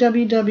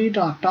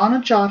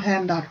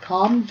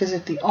www.donnajodhan.com,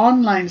 visit the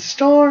online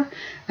store,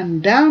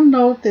 and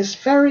download this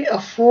very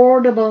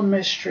affordable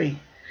mystery.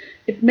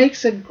 It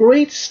makes a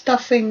great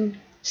stocking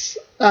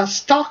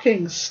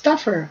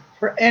stuffer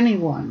for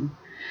anyone.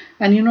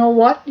 And you know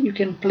what? You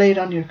can play it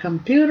on your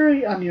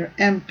computer, on your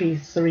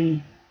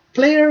MP3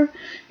 player.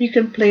 You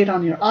can play it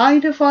on your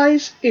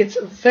iDevice. It's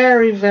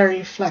very,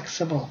 very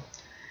flexible.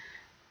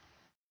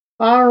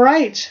 All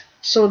right.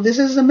 So this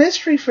is the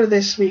mystery for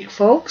this week,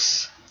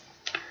 folks.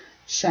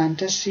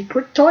 Santa's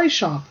Secret Toy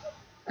Shop.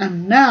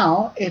 And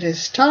now it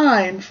is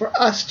time for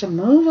us to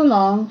move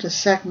along to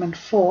segment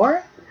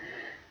 4.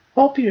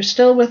 Hope you're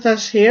still with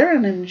us here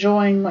and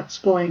enjoying what's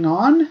going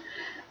on.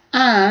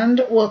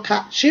 And we'll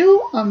catch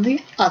you on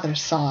the other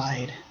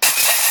side.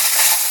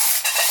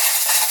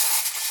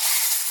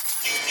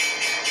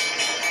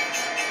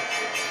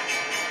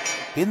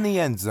 In the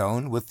End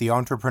Zone with the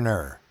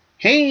Entrepreneur.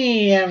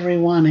 Hey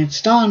everyone,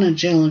 it's Donna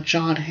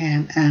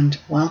Jodhan, and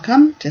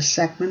welcome to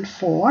segment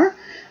 4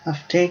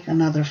 of Take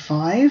Another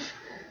 5.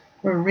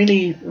 We're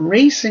really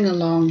racing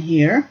along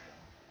here,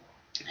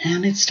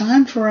 and it's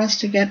time for us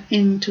to get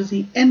into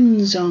the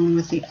end zone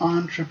with the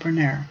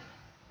entrepreneur.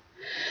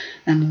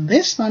 And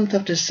this month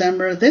of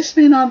December, this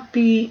may not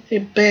be a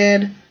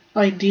bad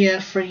idea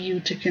for you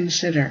to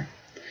consider.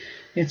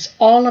 It's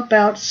all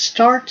about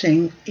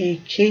starting a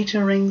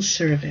catering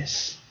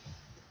service.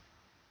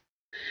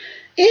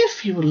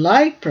 If you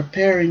like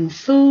preparing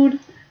food,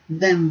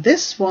 then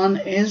this one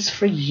is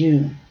for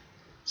you.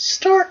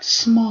 Start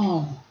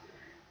small.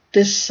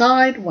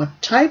 Decide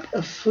what type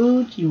of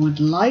food you would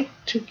like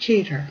to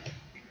cater.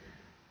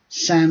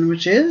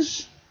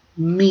 Sandwiches,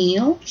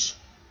 meals,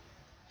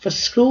 for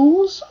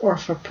schools or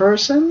for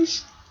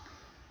persons,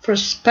 for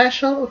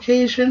special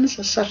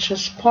occasions such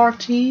as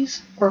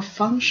parties or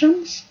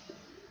functions,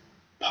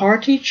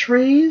 party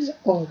trays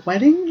or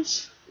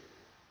weddings,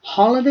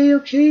 holiday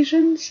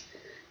occasions.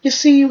 You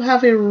see, you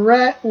have a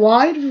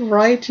wide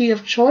variety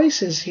of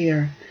choices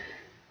here,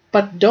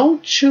 but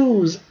don't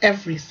choose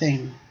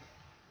everything.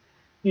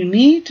 You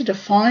need to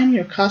define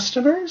your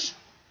customers,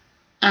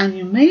 and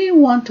you may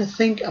want to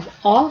think of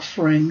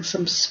offering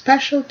some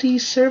specialty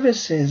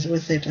services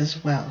with it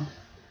as well,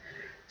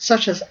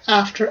 such as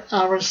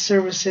after-hours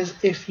services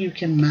if you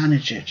can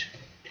manage it.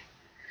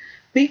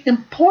 The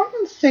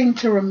important thing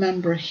to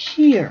remember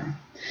here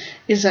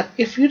is that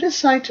if you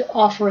decide to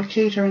offer a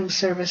catering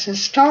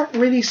services, start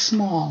really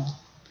small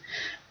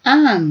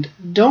and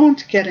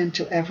don't get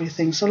into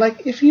everything. So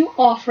like if you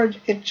offered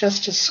it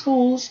just to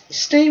schools,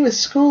 stay with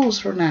schools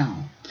for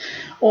now.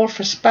 Or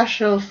for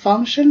special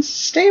functions,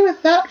 stay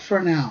with that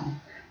for now.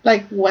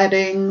 Like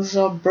weddings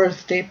or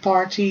birthday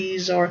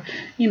parties or,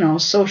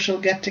 social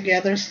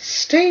get-togethers,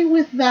 stay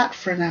with that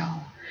for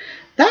now.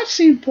 That's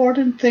the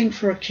important thing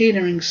for a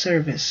catering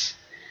service.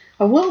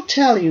 I will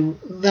tell you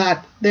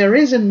that there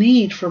is a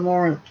need for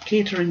more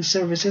catering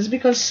services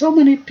because so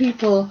many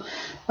people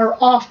are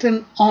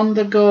often on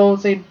the go.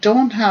 They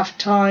don't have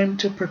time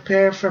to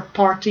prepare for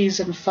parties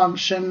and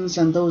functions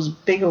and those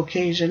big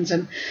occasions,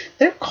 and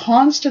they're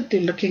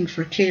constantly looking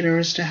for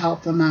caterers to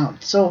help them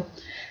out. So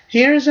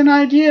here's an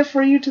idea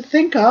for you to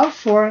think of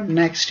for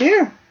next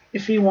year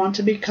if you want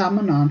to become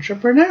an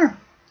entrepreneur.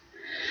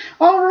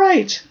 All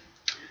right,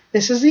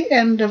 this is the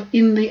end of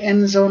In the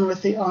End Zone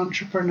with the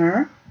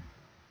Entrepreneur.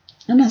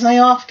 And as I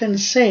often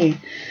say,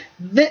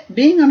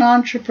 being an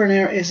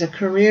entrepreneur is a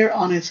career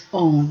on its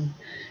own.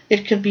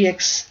 It could be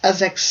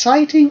as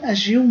exciting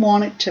as you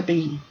want it to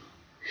be.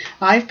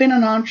 I've been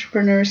an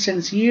entrepreneur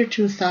since year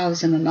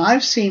 2000, and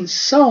I've seen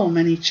so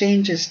many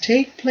changes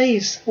take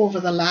place over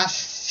the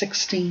last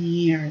 16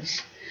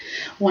 years.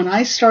 When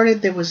I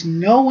started, there was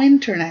no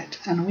internet,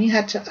 and we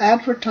had to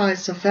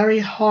advertise the very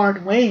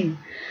hard way,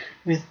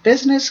 with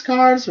business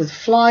cards, with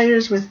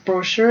flyers, with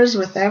brochures,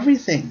 with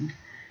everything.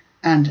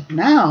 And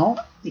now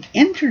the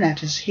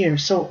internet is here,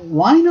 so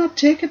why not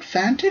take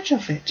advantage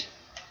of it?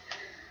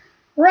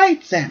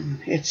 Right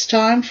then, it's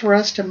time for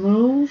us to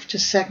move to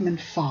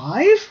segment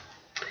 5,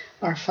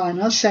 our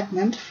final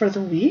segment for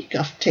the week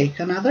of Take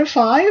Another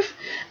 5,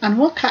 and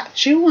we'll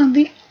catch you on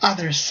the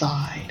other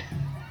side.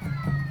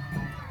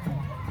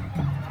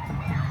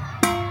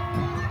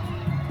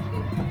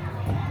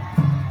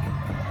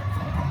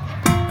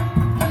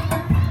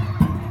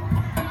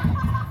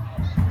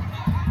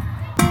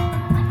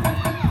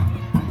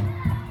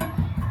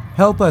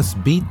 Help us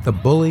beat the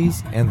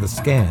bullies and the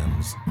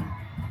scams.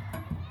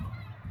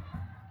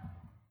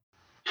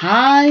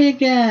 Hi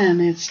again,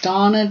 it's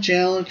Donna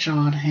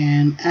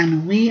Jodhan,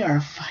 and we are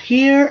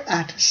here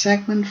at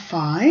segment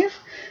 5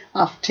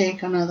 of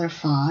Take Another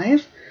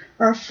 5,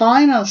 our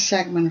final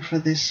segment for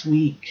this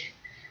week.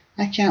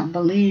 I can't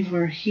believe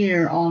we're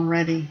here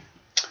already.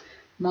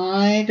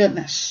 My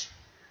goodness.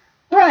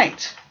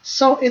 Right,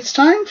 so it's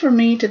time for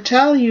me to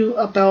tell you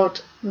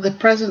about the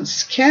present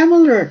scam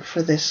alert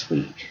for this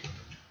week.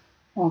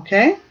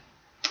 Okay?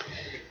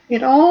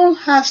 It all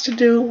has to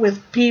do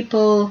with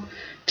people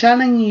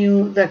telling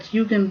you that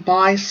you can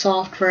buy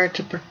software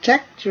to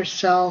protect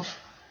yourself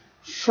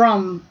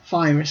from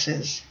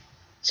viruses.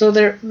 So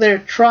they're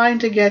trying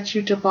to get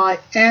you to buy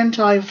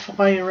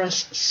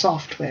antivirus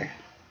software.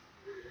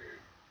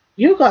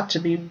 You got to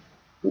be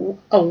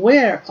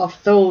aware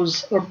of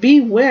those, or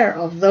beware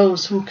of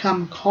those who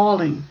come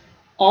calling,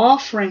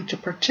 offering to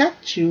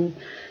protect you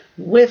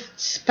with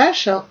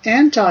special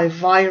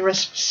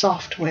antivirus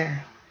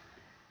software.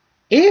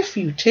 If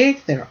you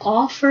take their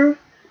offer,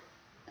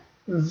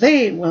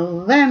 they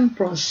will then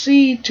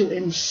proceed to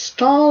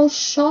install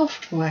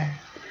software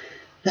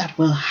that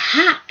will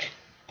hack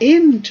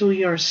into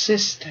your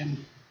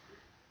system,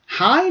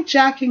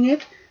 hijacking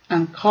it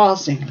and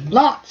causing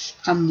lots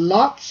and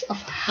lots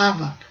of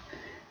havoc.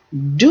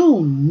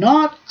 Do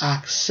not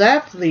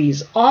accept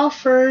these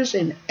offers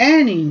in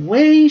any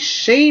way,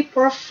 shape,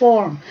 or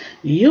form.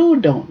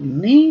 You don't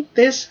need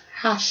this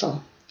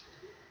hassle.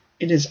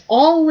 It is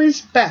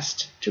always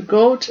best to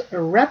go to a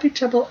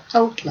reputable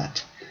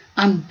outlet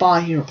and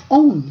buy your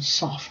own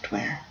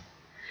software.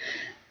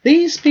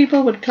 These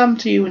people would come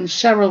to you in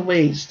several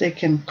ways. They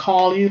can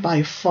call you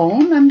by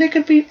phone, and they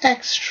could be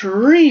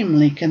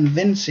extremely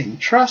convincing.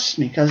 Trust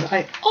me, because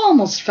I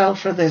almost fell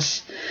for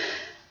this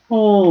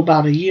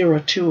about a year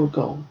or two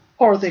ago.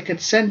 Or they could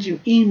send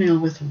you email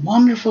with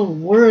wonderful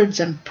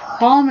words and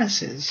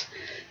promises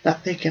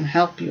that they can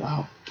help you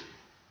out.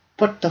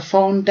 Put the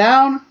phone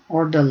down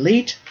or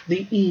delete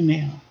the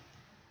email.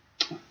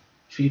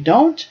 If you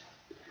don't,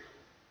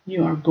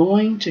 you are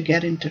going to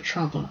get into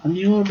trouble, and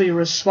you will be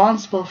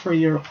responsible for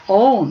your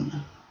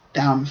own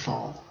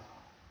downfall.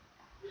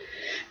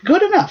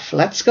 Good enough.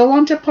 Let's go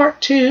on to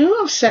part 2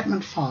 of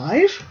segment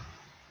 5.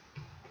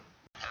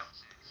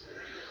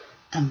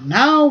 And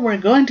now we're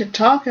going to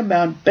talk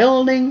about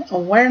building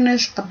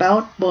awareness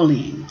about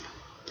bullying.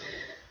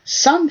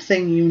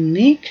 Something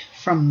unique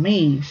from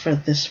me for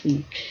this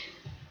week.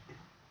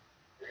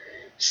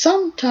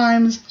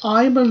 Sometimes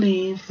I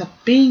believe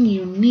that being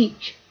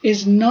unique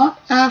is not,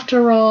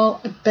 after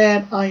all, a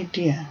bad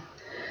idea.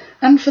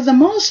 And for the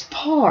most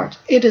part,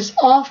 it is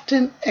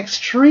often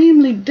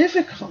extremely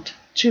difficult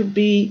to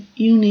be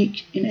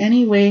unique in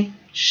any way,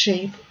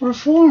 shape, or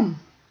form.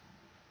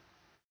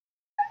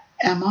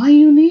 Am I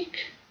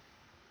unique?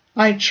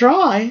 I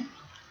try.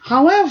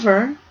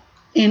 However,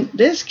 in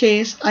this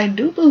case, I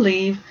do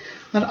believe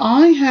that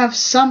I have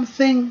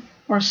something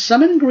or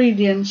some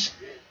ingredients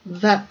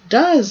that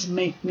does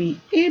make me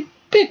a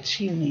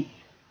bit unique,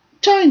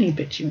 tiny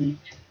bit unique.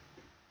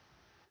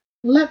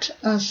 Let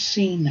us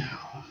see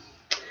now.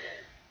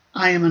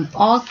 I am an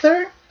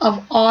author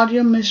of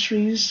audio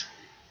mysteries,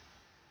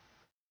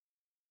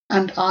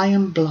 and I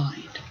am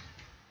blind.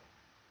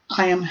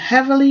 I am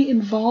heavily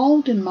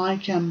involved in my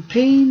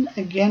campaign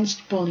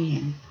against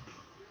bullying.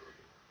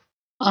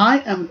 I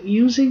am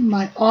using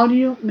my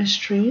audio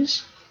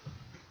mysteries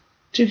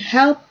to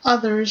help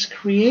others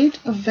create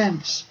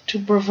events to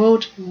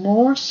promote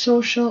more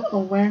social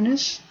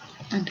awareness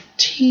and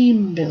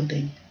team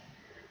building.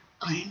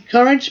 I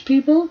encourage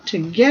people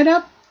to get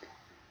up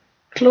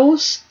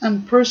close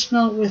and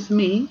personal with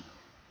me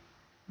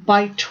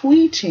by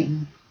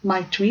tweeting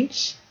my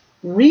tweets,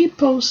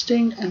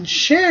 reposting and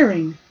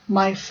sharing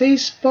my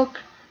Facebook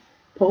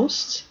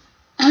posts,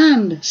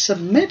 and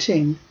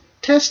submitting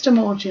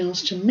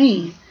testimonials to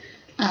me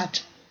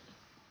at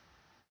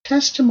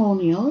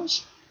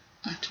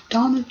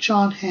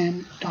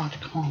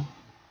testimonials@donnajodhan.com.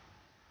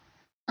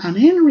 And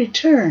in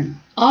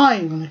return, I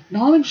will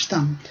acknowledge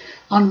them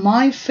on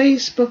my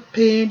Facebook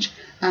page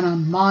and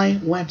on my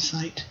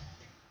website.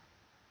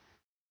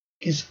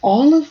 Is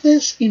all of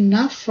this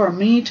enough for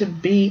me to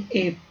be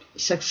a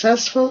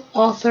successful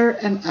author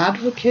and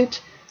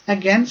advocate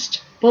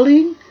against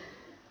bullying?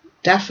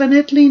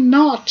 Definitely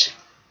not.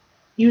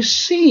 You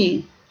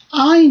see,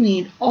 I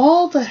need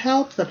all the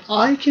help that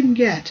I can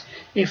get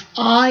if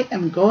I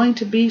am going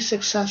to be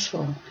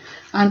successful,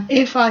 and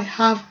if I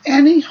have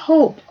any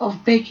hope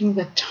of making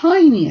the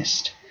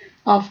tiniest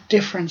of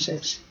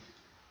differences.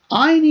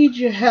 I need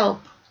your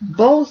help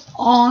both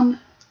on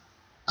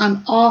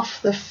and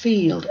off the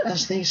field,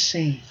 as they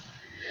say.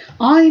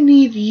 I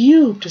need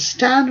you to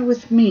stand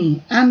with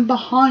me and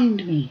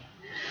behind me.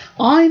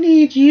 I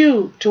need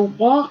you to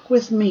walk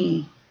with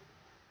me.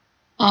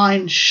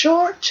 In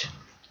short,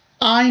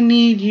 I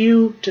need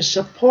you to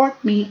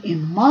support me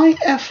in my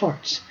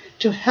efforts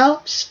to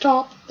help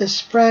stop the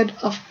spread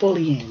of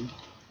bullying.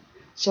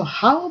 So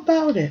how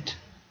about it?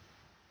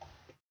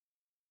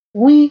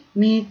 We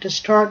need to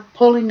start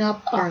pulling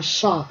up our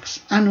socks,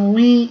 and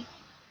we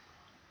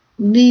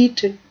need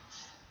to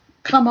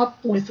come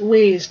up with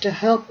ways to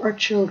help our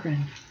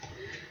children.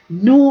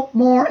 No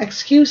more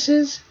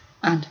excuses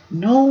and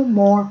no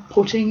more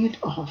putting it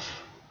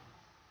off.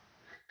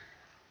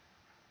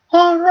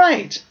 All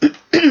right,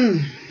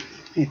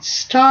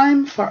 it's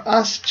time for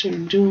us to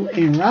do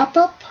a wrap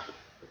up,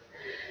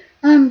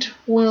 and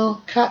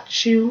we'll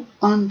catch you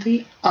on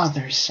the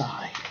other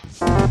side.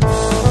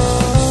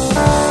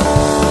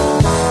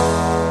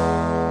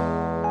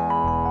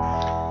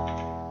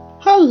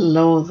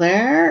 Hello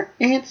there,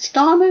 it's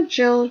Donna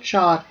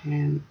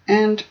Jodhan,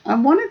 and I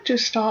wanted to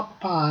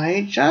stop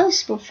by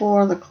just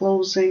before the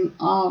closing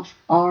of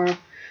our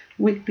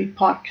weekly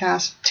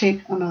podcast,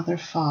 Take Another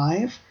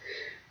 5,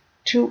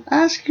 to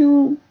ask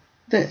you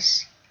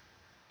this.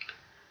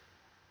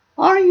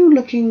 Are you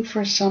looking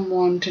for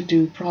someone to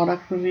do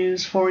product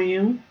reviews for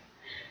you?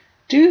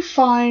 Do you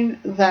find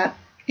that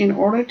in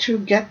order to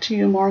get to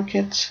your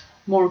market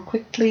more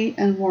quickly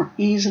and more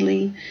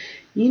easily,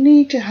 you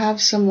need to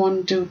have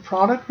someone do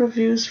product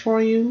reviews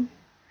for you,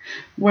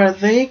 where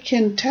they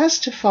can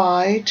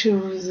testify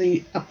to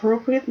the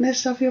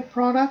appropriateness of your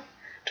product,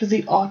 to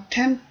the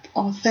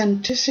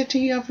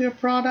authenticity of your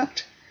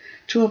product,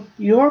 to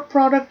your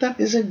product that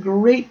is a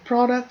great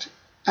product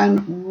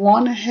and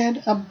one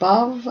head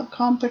above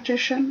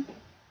competition?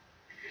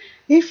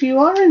 If you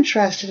are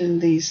interested in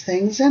these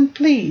things, then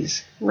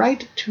please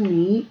write to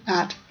me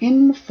at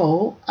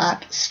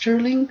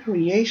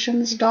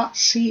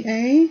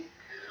info@sterlingcreations.ca,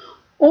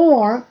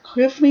 or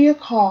give me a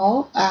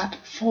call at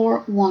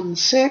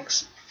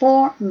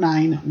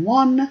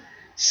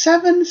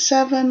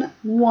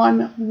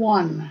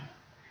 416-491-7711.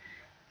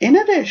 In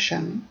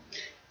addition,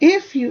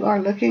 if you are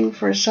looking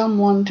for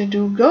someone to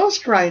do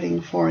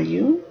ghostwriting for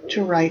you,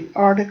 to write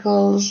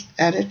articles,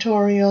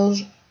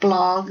 editorials,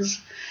 blogs,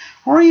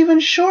 or even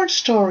short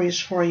stories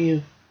for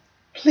you,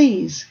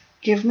 please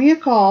give me a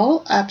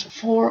call at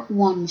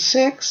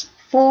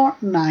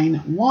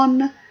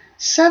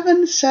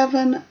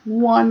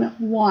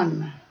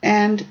 416-491-7711,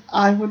 and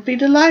I would be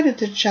delighted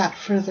to chat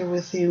further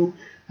with you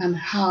on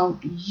how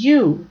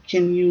you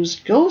can use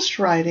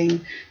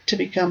ghostwriting to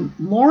become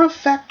more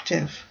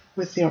effective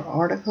with your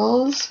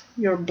articles,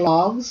 your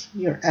blogs,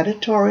 your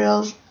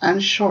editorials,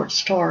 and short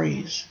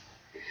stories.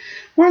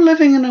 We're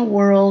living in a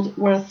world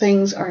where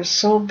things are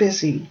so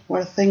busy,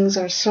 where things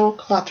are so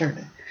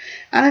cluttered,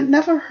 and it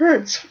never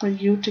hurts for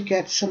you to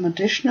get some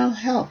additional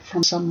help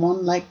from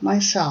someone like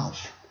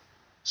myself.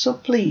 So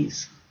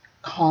please,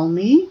 call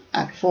me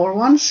at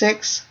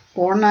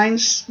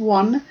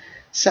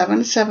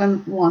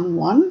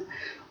 416-491-7711,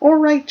 or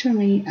write to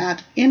me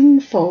at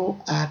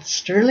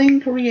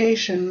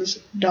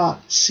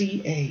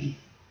info@sterlingcreations.ca.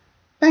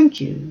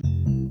 Thank you.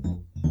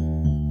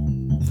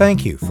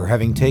 Thank you for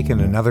having taken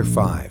another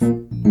 5.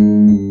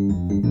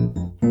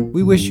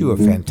 We wish you a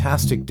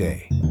fantastic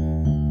day.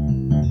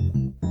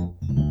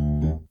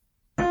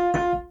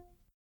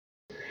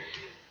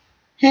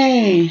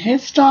 Hey,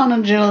 it's Donna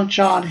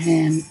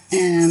Jodhan,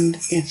 and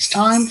it's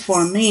time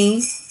for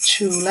me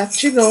to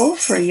let you go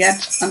for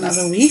yet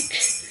another week.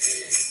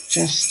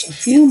 Just a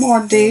few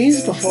more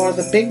days before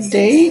the big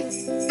day,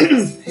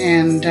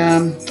 and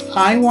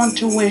I want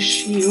to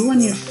wish you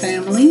and your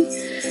family,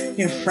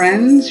 your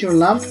friends, your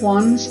loved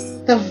ones,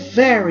 the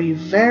very,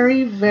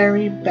 very,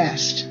 very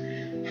best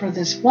for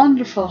this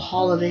wonderful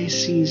holiday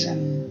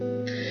season.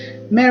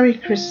 Merry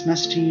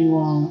Christmas to you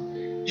all,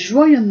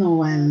 Joyeux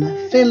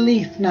Noël,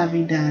 Feliz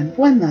Navidad,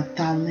 Buen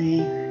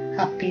Natale,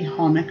 Happy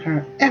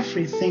Hanukkah,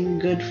 everything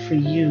good for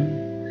you.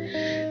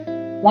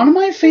 One of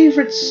my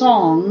favorite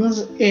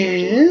songs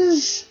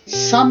is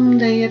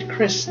Someday at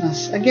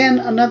Christmas. Again,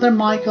 another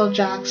Michael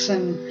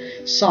Jackson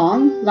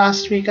song.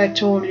 Last week I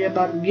told you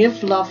about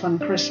Give Love on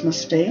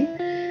Christmas Day.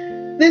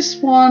 This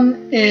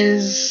one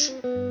is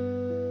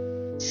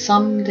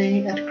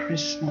Someday at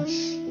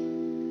Christmas.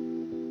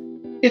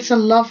 It's a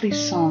lovely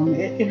song.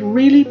 It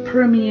really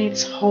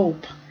permeates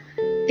hope.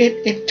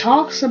 It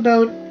talks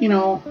about,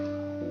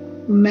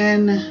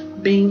 men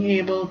being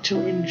able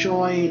to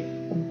enjoy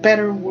a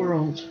better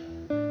world.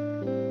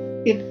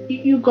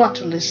 You got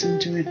to listen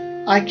to it.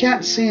 I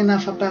can't say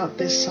enough about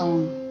this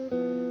song.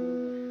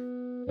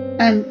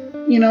 And,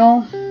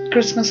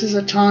 Christmas is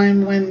a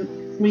time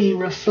when we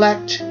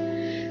reflect,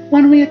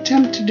 when we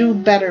attempt to do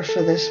better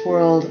for this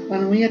world,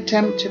 when we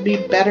attempt to be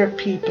better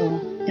people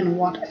in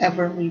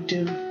whatever we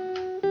do.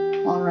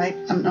 All right,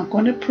 I'm not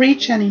going to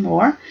preach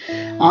anymore.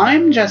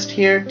 I'm just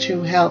here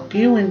to help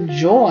you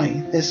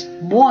enjoy this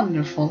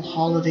wonderful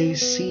holiday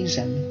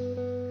season.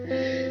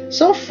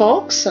 So,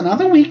 folks,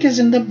 another week is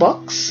in the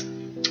books.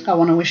 I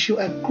want to wish you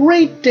a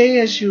great day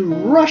as you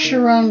rush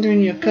around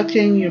doing your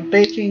cooking, your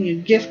baking, your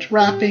gift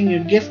wrapping,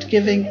 your gift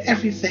giving,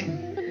 everything.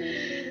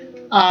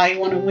 I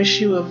want to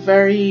wish you a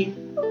very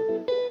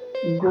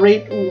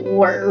great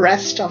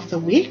rest of the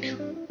week.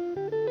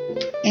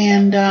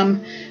 And,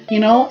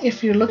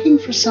 if you're looking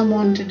for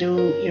someone to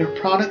do your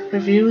product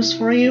reviews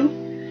for you,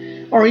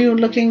 or you're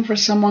looking for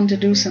someone to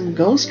do some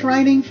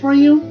ghostwriting for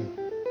you,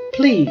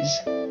 please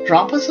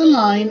drop us a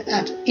line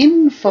at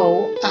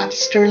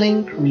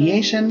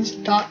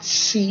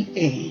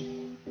info@sterlingcreations.ca.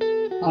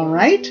 All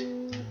right?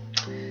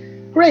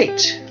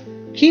 Great.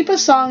 Keep a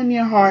song in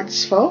your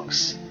hearts,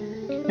 folks.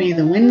 May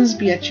the winds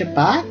be at your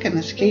back, and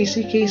as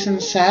Casey Kasem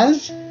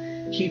says,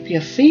 keep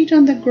your feet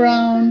on the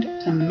ground,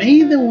 and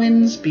may the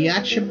winds be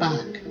at your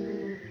back.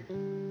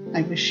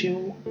 I wish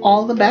you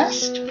all the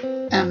best,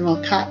 and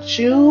we'll catch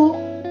you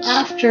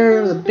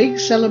after the big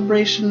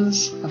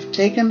celebrations have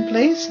taken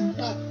place,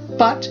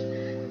 but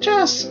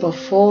just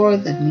before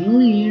the New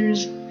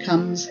Year's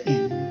comes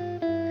in.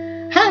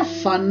 Have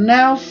fun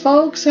now,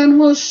 folks, and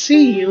we'll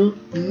see you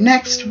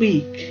next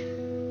week.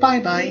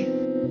 Bye-bye.